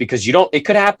happens, because it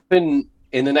could happen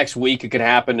in the next week. It could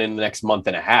happen in the next month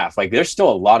and a half. Like there's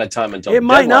still a lot of time until it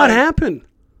might not happen.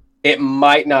 It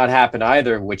might not happen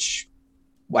either, which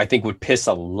I think would piss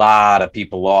a lot of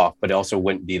people off, but it also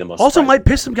wouldn't be the most. Also might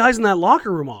piss some guys in that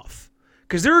locker room off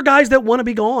because there are guys that want to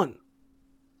be gone.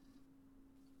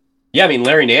 Yeah, I mean,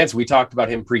 Larry Nance, we talked about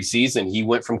him preseason. He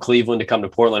went from Cleveland to come to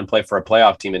Portland and play for a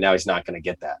playoff team, and now he's not going to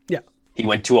get that. Yeah. He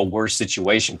went to a worse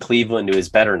situation. Cleveland is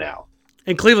better now.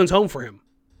 And Cleveland's home for him.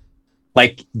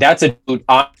 Like, that's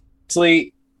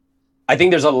honestly, I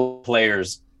think there's a lot of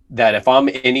players that if I'm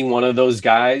any one of those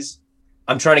guys,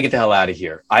 I'm trying to get the hell out of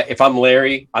here. If I'm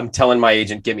Larry, I'm telling my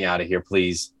agent, get me out of here,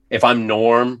 please. If I'm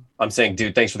Norm, I'm saying,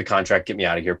 dude, thanks for the contract. Get me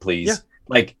out of here, please. Yeah.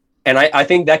 Like, And I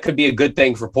think that could be a good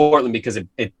thing for Portland because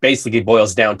it basically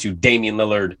boils down to Damian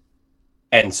Lillard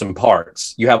and some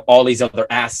parts. You have all these other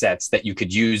assets that you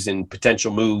could use in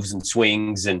potential moves and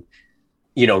swings and,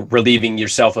 relieving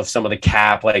yourself of some of the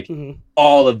cap,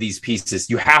 all of these pieces.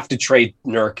 You have to trade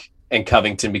Nurk and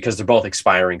Covington because they're both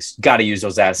expiring. You got to use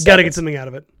those assets. Got to get something out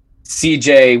of it.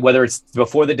 CJ, whether it's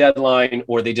before the deadline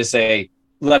or they just say,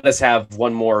 let us have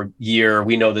one more year.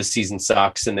 We know this season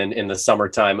sucks. And then in the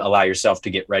summertime, allow yourself to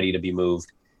get ready to be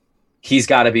moved. He's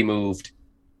got to be moved.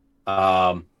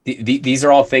 These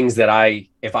are all things that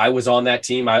if I was on that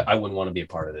team, I wouldn't want to be a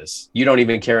part of this. You don't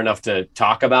even care enough to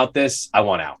talk about this. I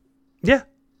want out. Yeah.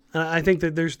 I think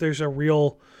that there's a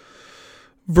real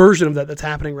version of that that's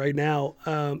happening right now.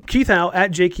 Keith Howe,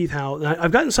 at J. Keith Howe,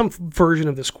 I've gotten some version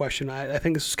of this question. I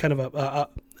think this is kind of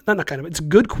it's a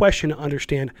good question to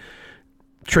understand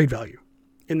trade value.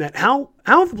 In that, how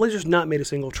have the Blazers not made a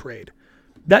single trade?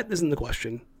 That isn't the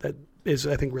question. That is,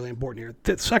 I think, really important here.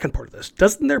 The second part of this,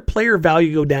 doesn't their player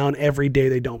value go down every day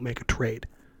they don't make a trade?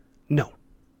 No.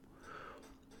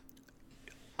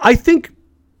 I think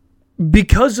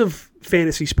because of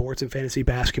fantasy sports and fantasy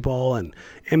basketball and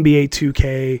NBA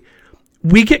 2K,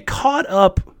 we get caught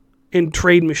up in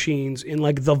trade machines in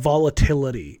the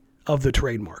volatility of the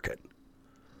trade market.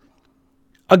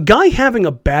 A guy having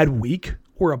a bad week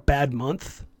or a bad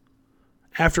month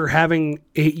after having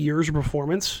 8 years of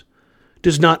performance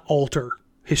does not alter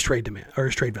his trade demand or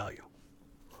his trade value.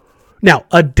 Now,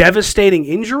 a devastating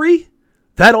injury,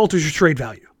 that alters your trade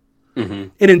value. Mm-hmm.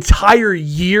 An entire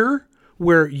year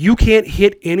where you can't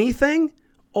hit anything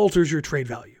alters your trade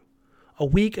value. A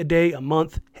week, a day, a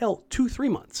month, hell, 2-3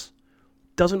 months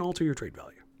doesn't alter your trade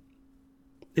value.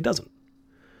 It doesn't.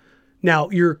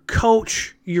 Now, your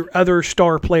coach, your other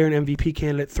star player and MVP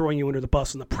candidate throwing you under the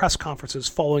bus in the press conferences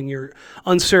following your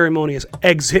unceremonious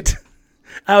exit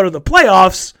out of the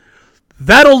playoffs,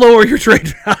 that'll lower your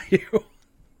trade value.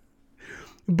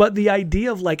 But the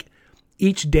idea of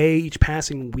each day, each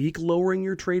passing week lowering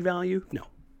your trade value, no.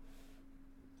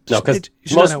 No, because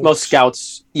most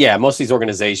scouts, most of these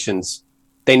organizations,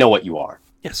 they know what you are.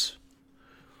 Yes.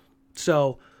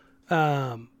 So,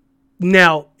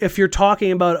 now, if you're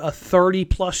talking about a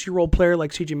 30-plus-year-old player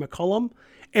like CJ McCollum,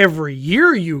 every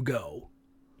year you go,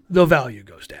 the value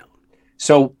goes down.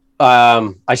 So,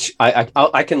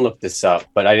 I can look this up,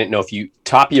 but I didn't know if you,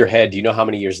 top of your head, do you know how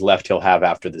many years left he'll have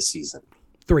after this season?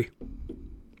 3.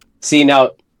 See,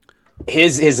 now,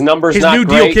 his numbers his not new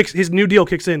great. His new deal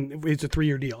kicks in. It's a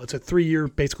 3-year deal. It's a 3-year,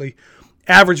 basically,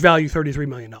 average value $33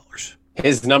 million.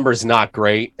 His numbers not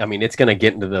great. I mean, it's going to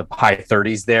get into the high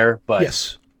 30s there, but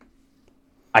yes.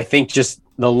 I think just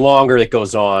the longer it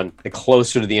goes on, the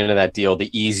closer to the end of that deal,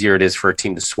 the easier it is for a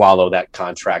team to swallow that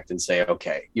contract and say,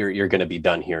 okay, you're going to be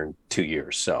done here in 2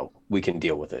 years, so we can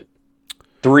deal with it.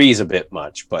 3 is a bit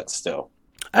much, but still.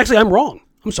 Actually, I'm wrong.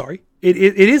 I'm sorry. It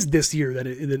is this year that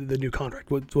the new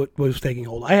contract was taking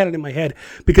hold. I had it in my head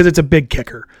because it's a big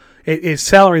kicker. His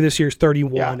salary this year is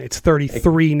 31. Yeah. It's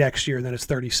 33 next year, and then it's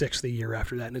 36 the year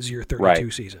after that, and it's year 32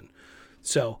 season.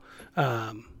 So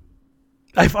I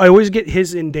always get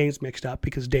his and Dame's mixed up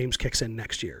because Dame's kicks in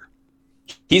next year.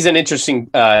 He's an interesting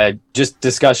just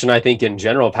discussion, I think, in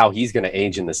general of how he's going to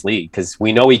age in this league because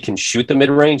we know he can shoot the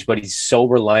mid-range, but he's so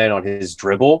reliant on his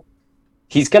dribble.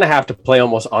 He's going to have to play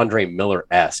almost Andre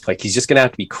Miller-esque. He's just going to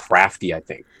have to be crafty, I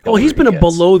think. Well, he's been a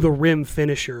below-the-rim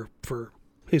finisher for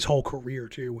his whole career,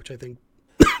 too, which I think,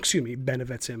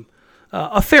 benefits him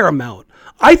a fair amount.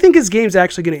 I think his game's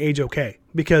actually going to age okay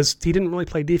because he didn't really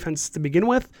play defense to begin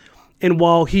with. And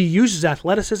while he uses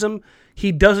athleticism,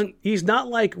 he's not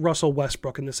like Russell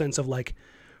Westbrook in the sense of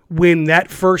when that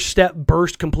first step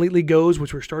burst completely goes,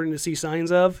 which we're starting to see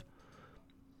signs of,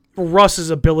 Russ's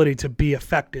ability to be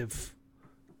effective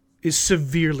is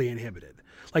severely inhibited.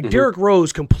 Derrick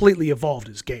Rose completely evolved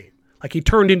his game. He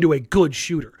turned into a good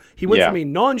shooter. He went from a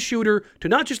non-shooter to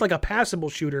not just a passable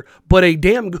shooter, but a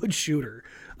damn good shooter.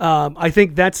 I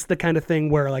think that's the kind of thing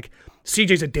where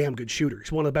CJ's a damn good shooter.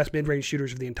 He's one of the best mid-range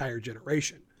shooters of the entire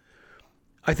generation.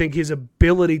 I think his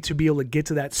ability to be able to get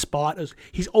to that spot,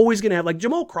 he's always going to have,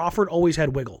 Jamal Crawford always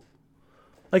had wiggle.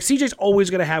 CJ's always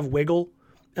going to have wiggle,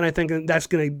 and I think that's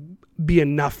going to be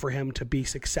enough for him to be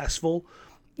successful,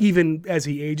 even as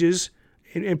he ages,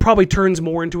 and probably turns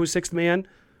more into a sixth man.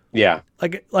 Yeah.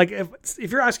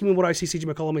 If you're asking me what I see CJ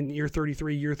McCollum in year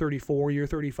 33, year 34, year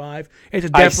 35, it's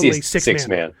definitely six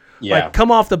man. Yeah.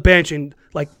 Come off the bench and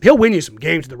he'll win you some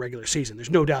games in the regular season. There's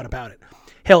no doubt about it.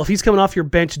 Hell, if he's coming off your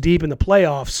bench deep in the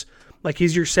playoffs,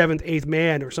 he's your 7th, 8th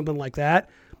man or something like that,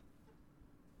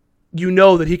 you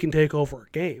know that he can take over a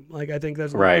game. I think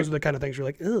those are the kind of things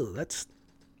you're oh, that's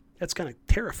kind of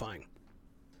terrifying.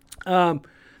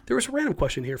 There was a random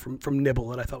question here from Nibble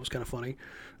that I thought was kind of funny.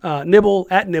 Nibble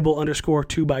at Nibble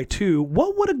 _2x2.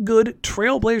 What would a good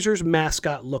Trailblazers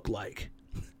mascot look like?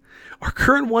 Our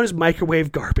current one is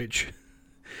microwave garbage.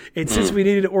 And since we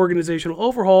needed an organizational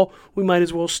overhaul, we might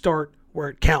as well start where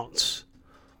it counts.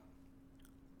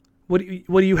 What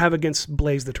do you have against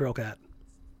Blaze the Trail Cat?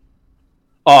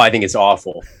 Oh, I think it's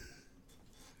awful.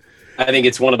 I think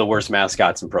it's one of the worst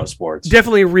mascots in pro sports.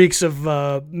 Definitely reeks of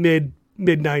mid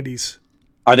 90s.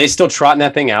 Are they still trotting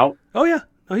that thing out? Oh yeah,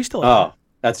 he's still out. Oh,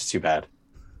 that's too bad.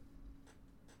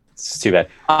 It's too bad.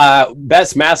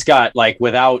 Best mascot, like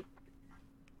without,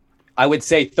 I would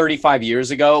say 35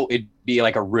 years ago, it'd be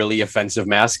like a really offensive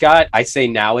mascot. I say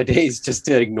nowadays, just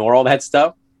to ignore all that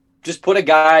stuff, just put a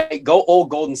guy, go old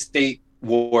Golden State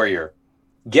Warrior,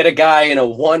 get a guy in a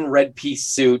one red piece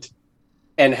suit,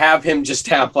 and have him just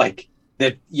have like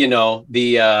the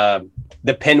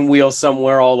pinwheel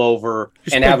somewhere all over,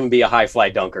 and have him be a high fly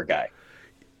dunker guy.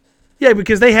 Yeah,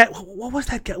 because they had what was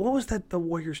that guy? What was that the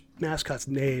Warriors mascot's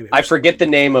name? I forget the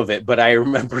name of it, but I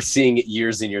remember seeing it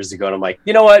years and years ago, and I'm like,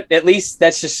 you know what? At least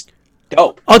that's just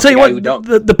dope. I'll tell you what,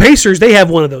 the Pacers, they have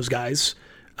one of those guys,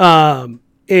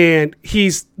 and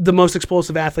he's the most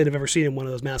explosive athlete I've ever seen in one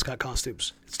of those mascot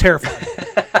costumes. It's terrifying.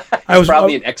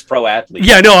 Probably an ex-pro athlete.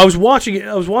 Yeah, no, I was watching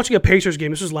a Pacers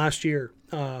game. This was last year,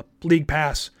 League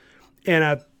Pass,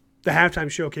 and the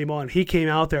halftime show came on. He came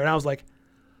out there, and I was like,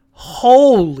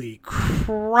 holy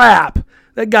crap!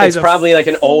 That guy's probably like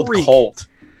an old Colt.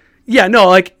 Yeah, no,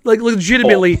 like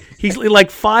legitimately, he's like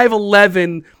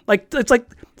 5'11". Like it's like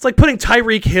putting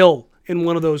Tyreek Hill in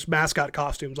one of those mascot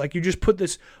costumes. Like you just put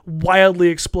this wildly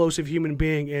explosive human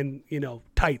being in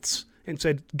tights and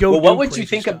said, "Go." Well, what would you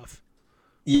think of?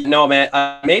 No, man.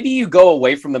 Maybe you go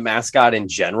away from the mascot in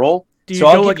general. Do you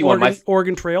go like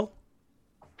Oregon Trail?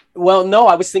 Well, no,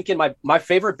 I was thinking my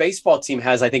favorite baseball team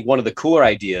has, I think, one of the cooler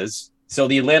ideas. So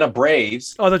the Atlanta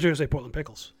Braves. Oh, I thought you were going to say Portland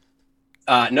Pickles.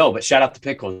 No, but shout out to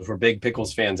Pickles. We're big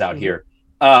Pickles fans out here.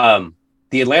 The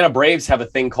Atlanta Braves have a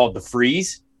thing called the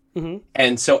Freeze. Mm-hmm.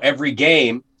 And so every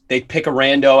game, they pick a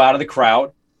rando out of the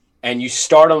crowd, and you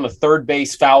start on the third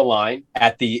base foul line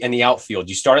in the outfield.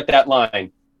 You start at that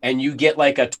line, and you get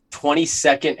like a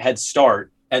 20-second head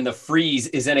start, and the Freeze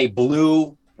is in a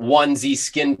blue onesie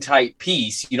skin tight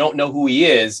piece. You don't know who he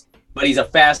is, but he's a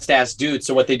fast ass dude.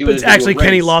 So what they do is it's actually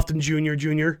Kenny Lofton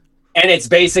Jr. And it's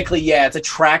basically, it's a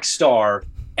track star.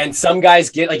 And some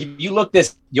guys get, like, if you look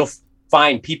this, you'll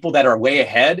find people that are way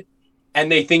ahead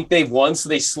and they think they've won. So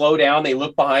they slow down, they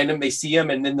look behind them, they see him,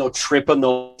 and then they'll trip and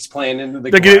they'll plan into the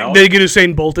ground. They get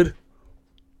Usain bolted.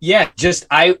 Yeah, just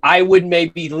I would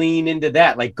maybe lean into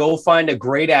that. Like, go find a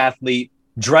great athlete,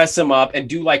 dress them up, and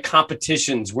do like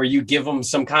competitions where you give them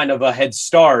some kind of a head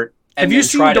start. Have you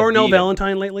seen Darnell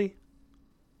Valentine lately?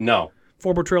 No.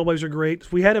 Former Trailblazer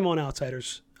great. We had him on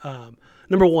Outsiders.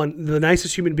 Number one, the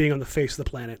nicest human being on the face of the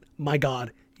planet. My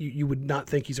God, you would not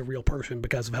think he's a real person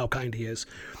because of how kind he is.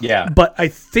 Yeah. But I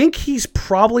think he's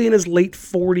probably in his late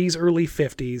 40s, early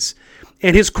 50s,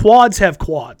 and his quads have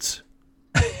quads.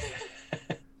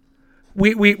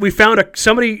 We found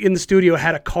somebody in the studio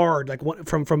had a card like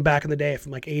from back in the day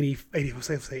from like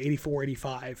 84,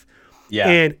 85. Yeah.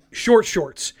 And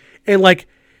shorts. And like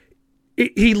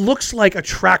he looks like a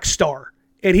track star.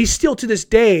 And he's still to this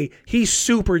day, he's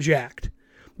super jacked.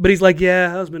 But he's like,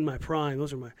 yeah, that was in my prime.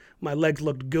 Those are my legs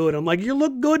looked good. I'm like, you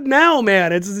look good now,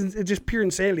 man. It's just pure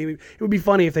insanity. It would be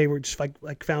funny if they were just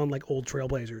like found like old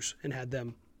Trailblazers and had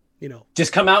them,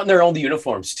 just come out in their old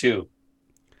uniforms too.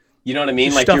 You know what I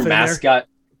mean? Like your mascot,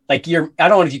 like I don't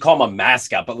know if you call him a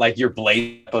mascot, but like your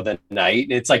Blaze of the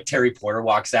night. It's like Terry Porter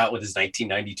walks out with his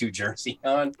 1992 jersey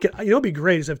on. It'd be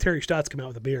great is if Terry Stotts come out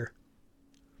with a beer.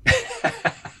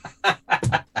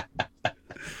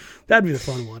 That'd be the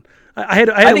fun one. I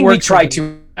think we try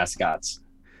two mascots.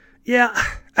 Yeah,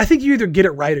 I think you either get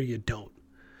it right or you don't.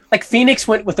 Like Phoenix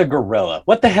went with a gorilla.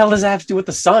 What the hell does that have to do with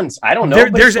the Suns? I don't know.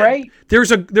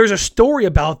 There's a story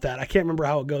about that. I can't remember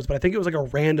how it goes, but I think it was like a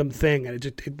random thing, and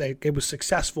it was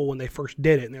successful when they first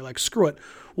did it, and they're like, screw it,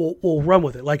 we'll run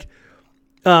with it. Like,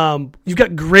 you've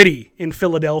got Gritty in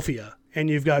Philadelphia, and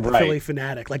you've got the Philly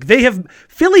Fanatic. Like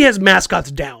Philly has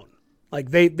mascots down. Like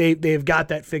they've got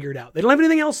that figured out. They don't have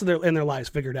anything else in their lives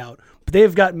figured out, but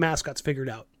they've got mascots figured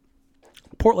out.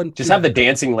 Portland, just have the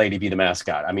dancing lady be the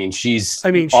mascot. I mean, she's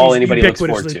all anybody looks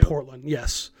forward to. Portland,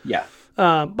 yes. Yeah.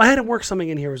 I had to work something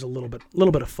in here was a little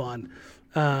bit of fun.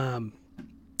 Andy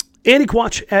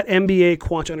Quatch at NBA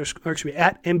Quatch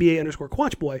at NBA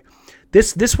 _Quatch boy.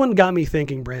 This one got me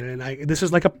thinking, Brandon, and this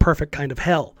is like a perfect kind of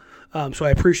hell. So I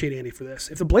appreciate Andy for this.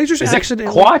 If the Blazers is it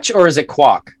Quatch or is it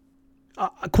Quack?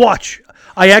 Quach.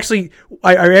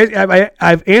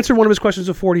 I've answered one of his questions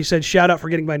before. He said, "Shout out for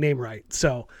getting my name right."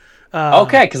 So,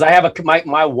 okay, because I have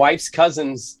my wife's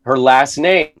cousins. Her last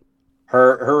name,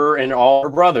 her and all her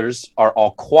brothers are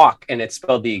all Kwok, and it's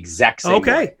spelled the exact same way.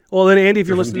 Okay. Well, then Andy, if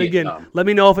you're listening again, Vietnam. let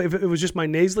me know if it was just my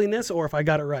nasaliness or if I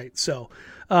got it right. So,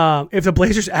 if the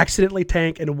Blazers accidentally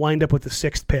tank and wind up with the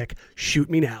 6th pick, shoot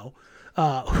me now.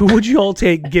 Who would you all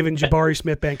take given Jabari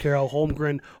Smith, Banchero,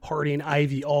 Holmgren, Hardy, and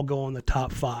Ivy all go in the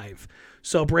top 5?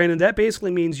 So, Brandon, that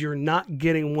basically means you're not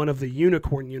getting one of the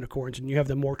unicorns, and you have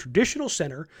the more traditional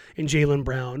center in Jalen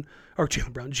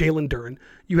Duren.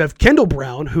 You have Kendall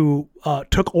Brown, who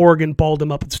took Oregon, balled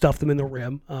them up, and stuffed them in the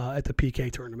rim at the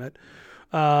PK tournament.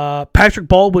 Patrick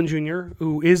Baldwin Jr.,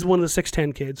 who is one of the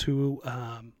 6'10 kids who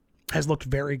has looked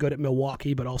very good at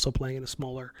Milwaukee, but also playing in a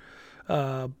smaller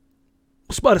at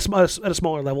a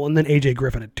smaller level, and then AJ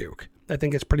Griffin at Duke. I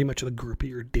think it's pretty much the group that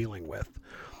you're dealing with.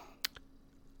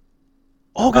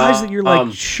 All guys that you're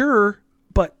like, sure,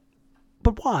 but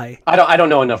why? I don't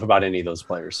know enough about any of those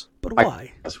players. But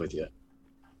why? That's with you.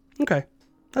 Okay,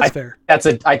 that's fair.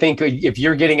 I think if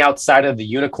you're getting outside of the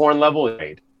unicorn level,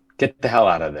 get the hell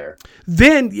out of there.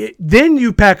 Then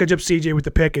you package up CJ with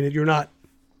the pick, and you're not.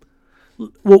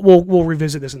 We'll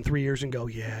revisit this in 3 years and go,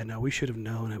 yeah, no, we should have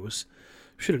known it was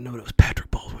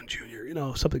Patrick Baldwin Jr.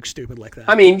 Something stupid like that.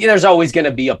 I mean, there's always going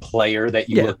to be a player that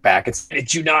you look back and say,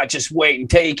 did you not just wait and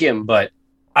take him? But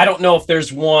I don't know if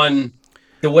there's one,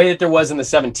 the way that there was in the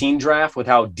 17 draft with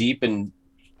how deep and,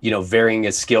 varying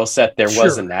his skill set there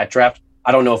was in that draft.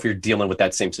 I don't know if you're dealing with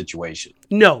that same situation.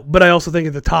 No, but I also think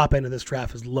at the top end of this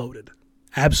draft is loaded.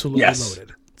 Absolutely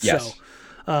loaded. Yes.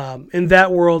 So in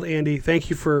that world, Andy, thank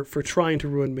you for trying to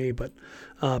ruin me, but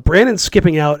Brandon's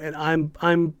skipping out, and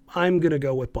I'm gonna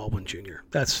go with Baldwin Jr.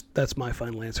 That's my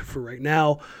final answer for right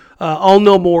now. I'll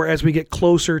know more as we get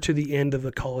closer to the end of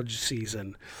the college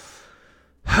season.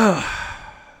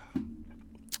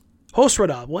 Host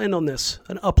Radha, we'll end on this,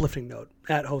 an uplifting note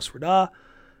at Host Radha.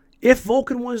 If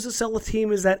Vulcan wants to sell a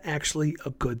team, is that actually a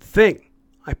good thing?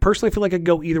 I personally feel like I'd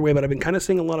go either way, but I've been kind of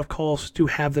seeing a lot of calls to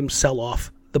have them sell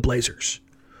off the Blazers.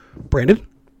 Brandon?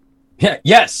 Yeah,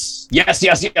 yes.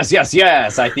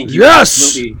 I think you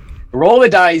absolutely roll the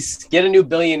dice, get a new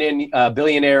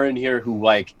billionaire in here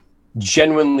who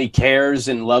genuinely cares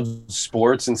and loves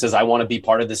sports and says, I want to be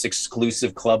part of this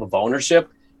exclusive club of ownership,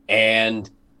 and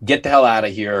get the hell out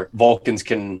of here. Vulcans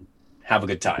can have a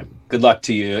good time. Good luck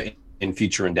to you in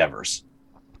future endeavors.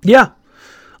 Yeah.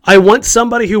 I want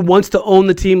somebody who wants to own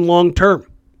the team long term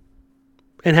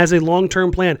and has a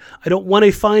long-term plan. I don't want a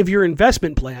 5-year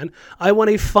investment plan. I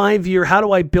want a 5-year, how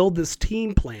do I build this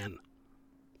team plan?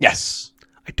 Yes.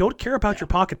 I don't care about your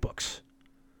pocketbooks.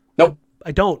 Nope.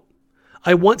 I don't.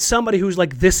 I want somebody who's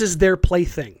like, this is their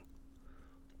plaything.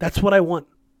 That's what I want.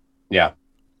 Yeah.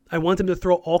 I want them to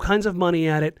throw all kinds of money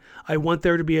at it. I want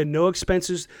there to be no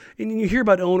expenses. And you hear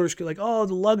about owners like, oh,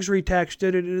 the luxury tax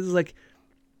did it. It's like,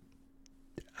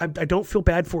 I don't feel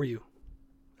bad for you.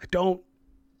 I don't.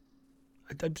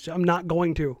 I'm not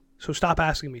going to. So stop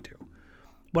asking me to.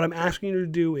 What I'm asking you to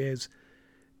do is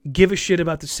give a shit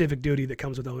about the civic duty that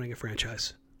comes with owning a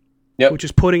franchise. Yep. Which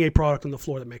is putting a product on the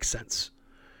floor that makes sense.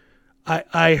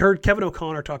 I heard Kevin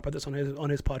O'Connor talk about this on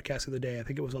his podcast the other day. I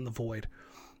think it was on The Void.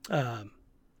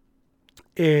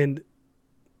 And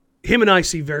him and I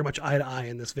see very much eye to eye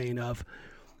in this vein of,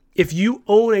 if you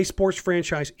own a sports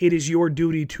franchise, it is your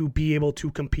duty to be able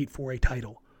to compete for a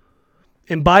title.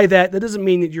 And by that doesn't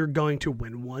mean that you're going to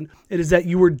win one. It is that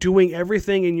you are doing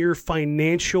everything in your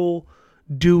financial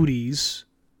duties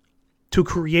to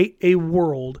create a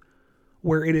world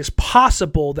where it is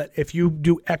possible that if you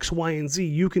do X, Y, and Z,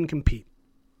 you can compete.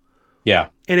 Yeah.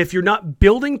 And if you're not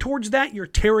building towards that, you're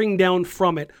tearing down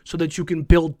from it so that you can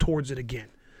build towards it again.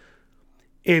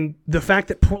 And the fact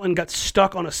that Portland got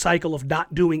stuck on a cycle of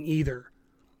not doing either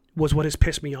was what has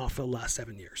pissed me off for the last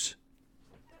 7 years.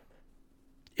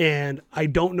 And I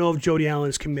don't know if Jody Allen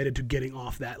is committed to getting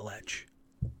off that ledge.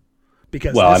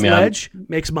 Because ledge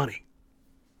makes money.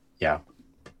 Yeah.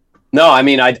 No, I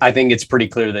mean, I think it's pretty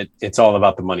clear that it's all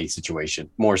about the money situation,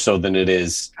 more so than it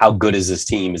is how good is this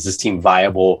team? Is this team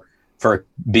viable for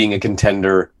being a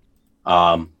contender?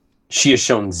 She has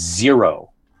shown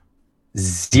zero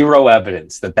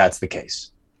evidence that that's the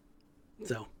case.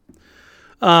 So,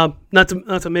 not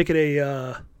to make it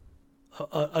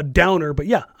a downer, but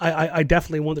yeah, I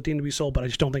definitely want the team to be sold, but I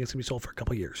just don't think it's going to be sold for a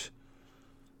couple of years.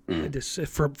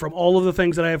 From all of the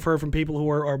things that I have heard from people who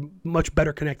are much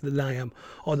better connected than I am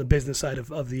on the business side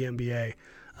of the NBA,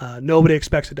 nobody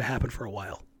expects it to happen for a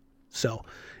while. So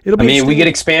it'll be. I mean, we get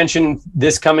expansion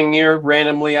this coming year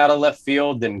randomly out of left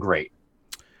field, then great.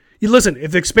 Listen,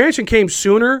 if the expansion came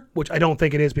sooner, which I don't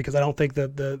think it is because I don't think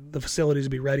the facilities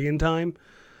would be ready in time,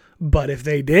 but if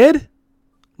they did,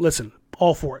 listen,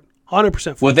 all for it.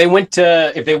 100% for it.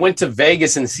 If they went to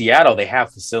Vegas and Seattle, they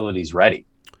have facilities ready.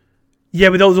 Yeah,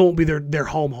 but those won't be their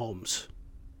homes.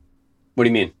 What do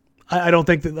you mean? I don't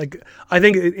think that, I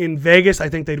think in Vegas, I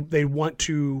think they want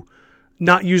to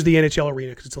not use the NHL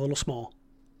arena because it's a little small.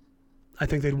 I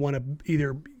think they'd want to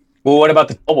either. Well, what about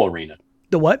the T-Mobile Arena?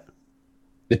 The what?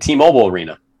 The T-Mobile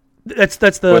Arena. That's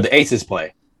the where the Aces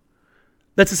play.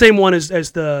 That's the same one as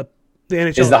the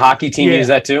NHL. Is the hockey team use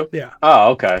that too? Yeah.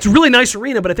 Oh, okay. It's a really nice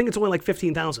arena, but I think it's only like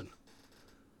 15,000.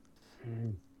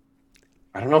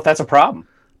 I don't know if that's a problem.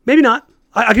 Maybe not.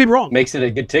 I could be wrong. Makes it a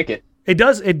good ticket. It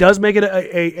does make it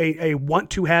a want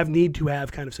to have, need to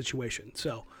have kind of situation.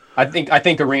 So I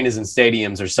think arenas and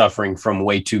stadiums are suffering from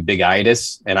way too big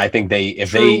itis, and I think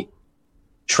if they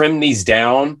trim these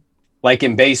down, like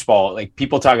in baseball, like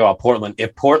people talk about Portland.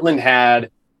 If Portland had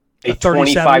a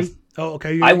 25,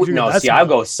 I would no. See, I'll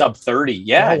go sub 30.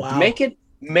 Yeah, wow. Make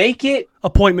it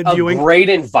appointment viewing. Great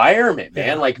environment,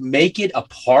 man. Like make it a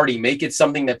party. Make it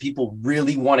something that people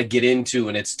really want to get into,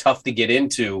 and it's tough to get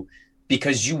into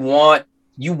because you want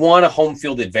a home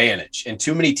field advantage. And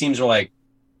too many teams are like,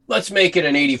 let's make it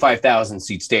an 85,000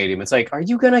 seat stadium. It's like, are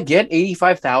you gonna get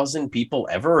 85,000 people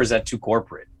ever, or is that too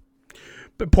corporate?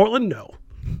 But Portland, no,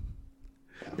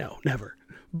 never.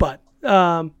 But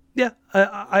yeah,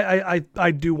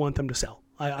 I do want them to sell.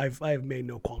 I have made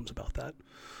no qualms about that.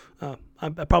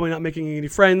 I'm probably not making any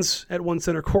friends at One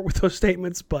Center Court with those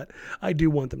statements, but I do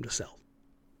want them to sell.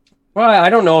 Well, I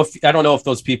don't know if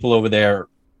those people over there,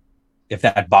 if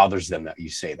that bothers them that you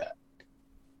say that.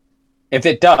 If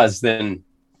it does, then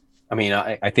I mean,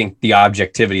 I think the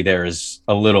objectivity there is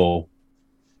a little.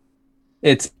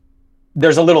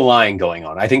 There's a little lying going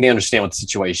on. I think they understand what the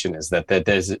situation is. That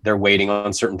they're waiting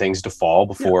on certain things to fall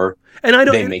before they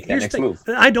make that next move.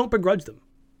 And I don't begrudge them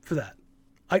for that.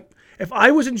 If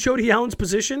I was in Jody Allen's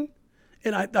position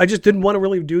and I just didn't want to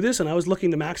really do this and I was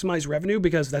looking to maximize revenue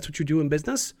because that's what you do in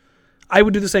business, I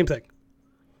would do the same thing.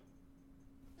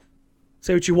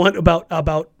 Say what you want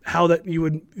about how that you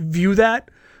would view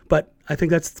that, but I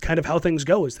think that's kind of how things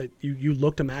go, is that you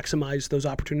look to maximize those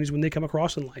opportunities when they come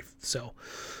across in life. So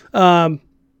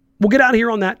we'll get out of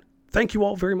here on that. Thank you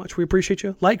all very much. We appreciate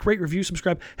you. Like, rate, review,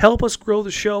 subscribe. Help us grow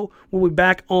the show. We'll be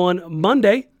back on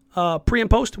Monday, pre and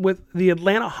post, with the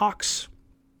Atlanta Hawks.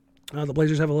 The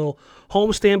Blazers have a little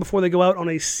homestand before they go out on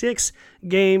a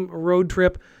 6-game road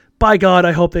trip. By God,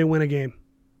 I hope they win a game.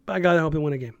 By God, I hope they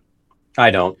win a game.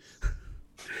 I don't.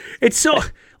 It's so,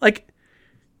 like,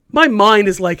 my mind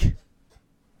is like,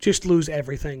 just lose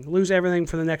everything. Lose everything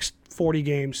for the next 40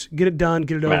 games. Get it done,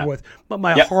 get it over with. But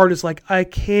my heart is like, I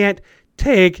can't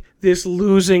take this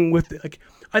losing with, like,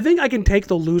 I think I can take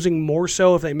the losing more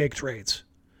so if they make trades.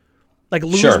 Like,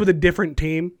 lose with a different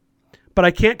team. But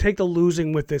I can't take the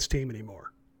losing with this team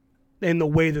anymore in the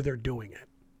way that they're doing it.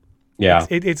 Yeah.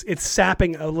 It's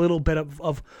sapping a little bit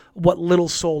of what little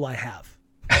soul I have.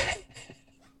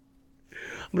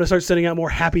 I'm going to start sending out more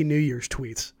Happy New Year's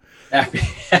tweets.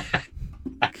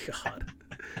 God.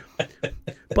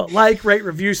 But like, rate,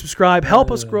 review, subscribe.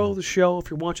 Help us grow the show. If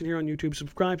you're watching here on YouTube,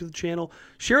 subscribe to the channel.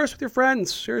 Share us with your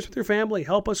friends. Share us with your family.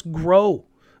 Help us grow.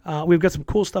 We've got some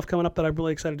cool stuff coming up that I'm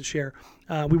really excited to share.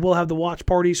 We will have the watch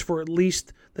parties for at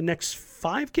least the next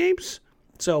 5 games.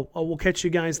 So we'll catch you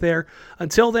guys there.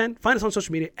 Until then, find us on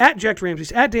social media at Jack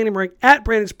Ramsey, at Danny Marink, at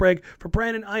Brandon Sprague. For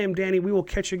Brandon, I am Danny. We will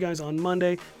catch you guys on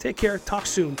Monday. Take care. Talk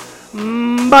soon.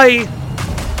 Bye.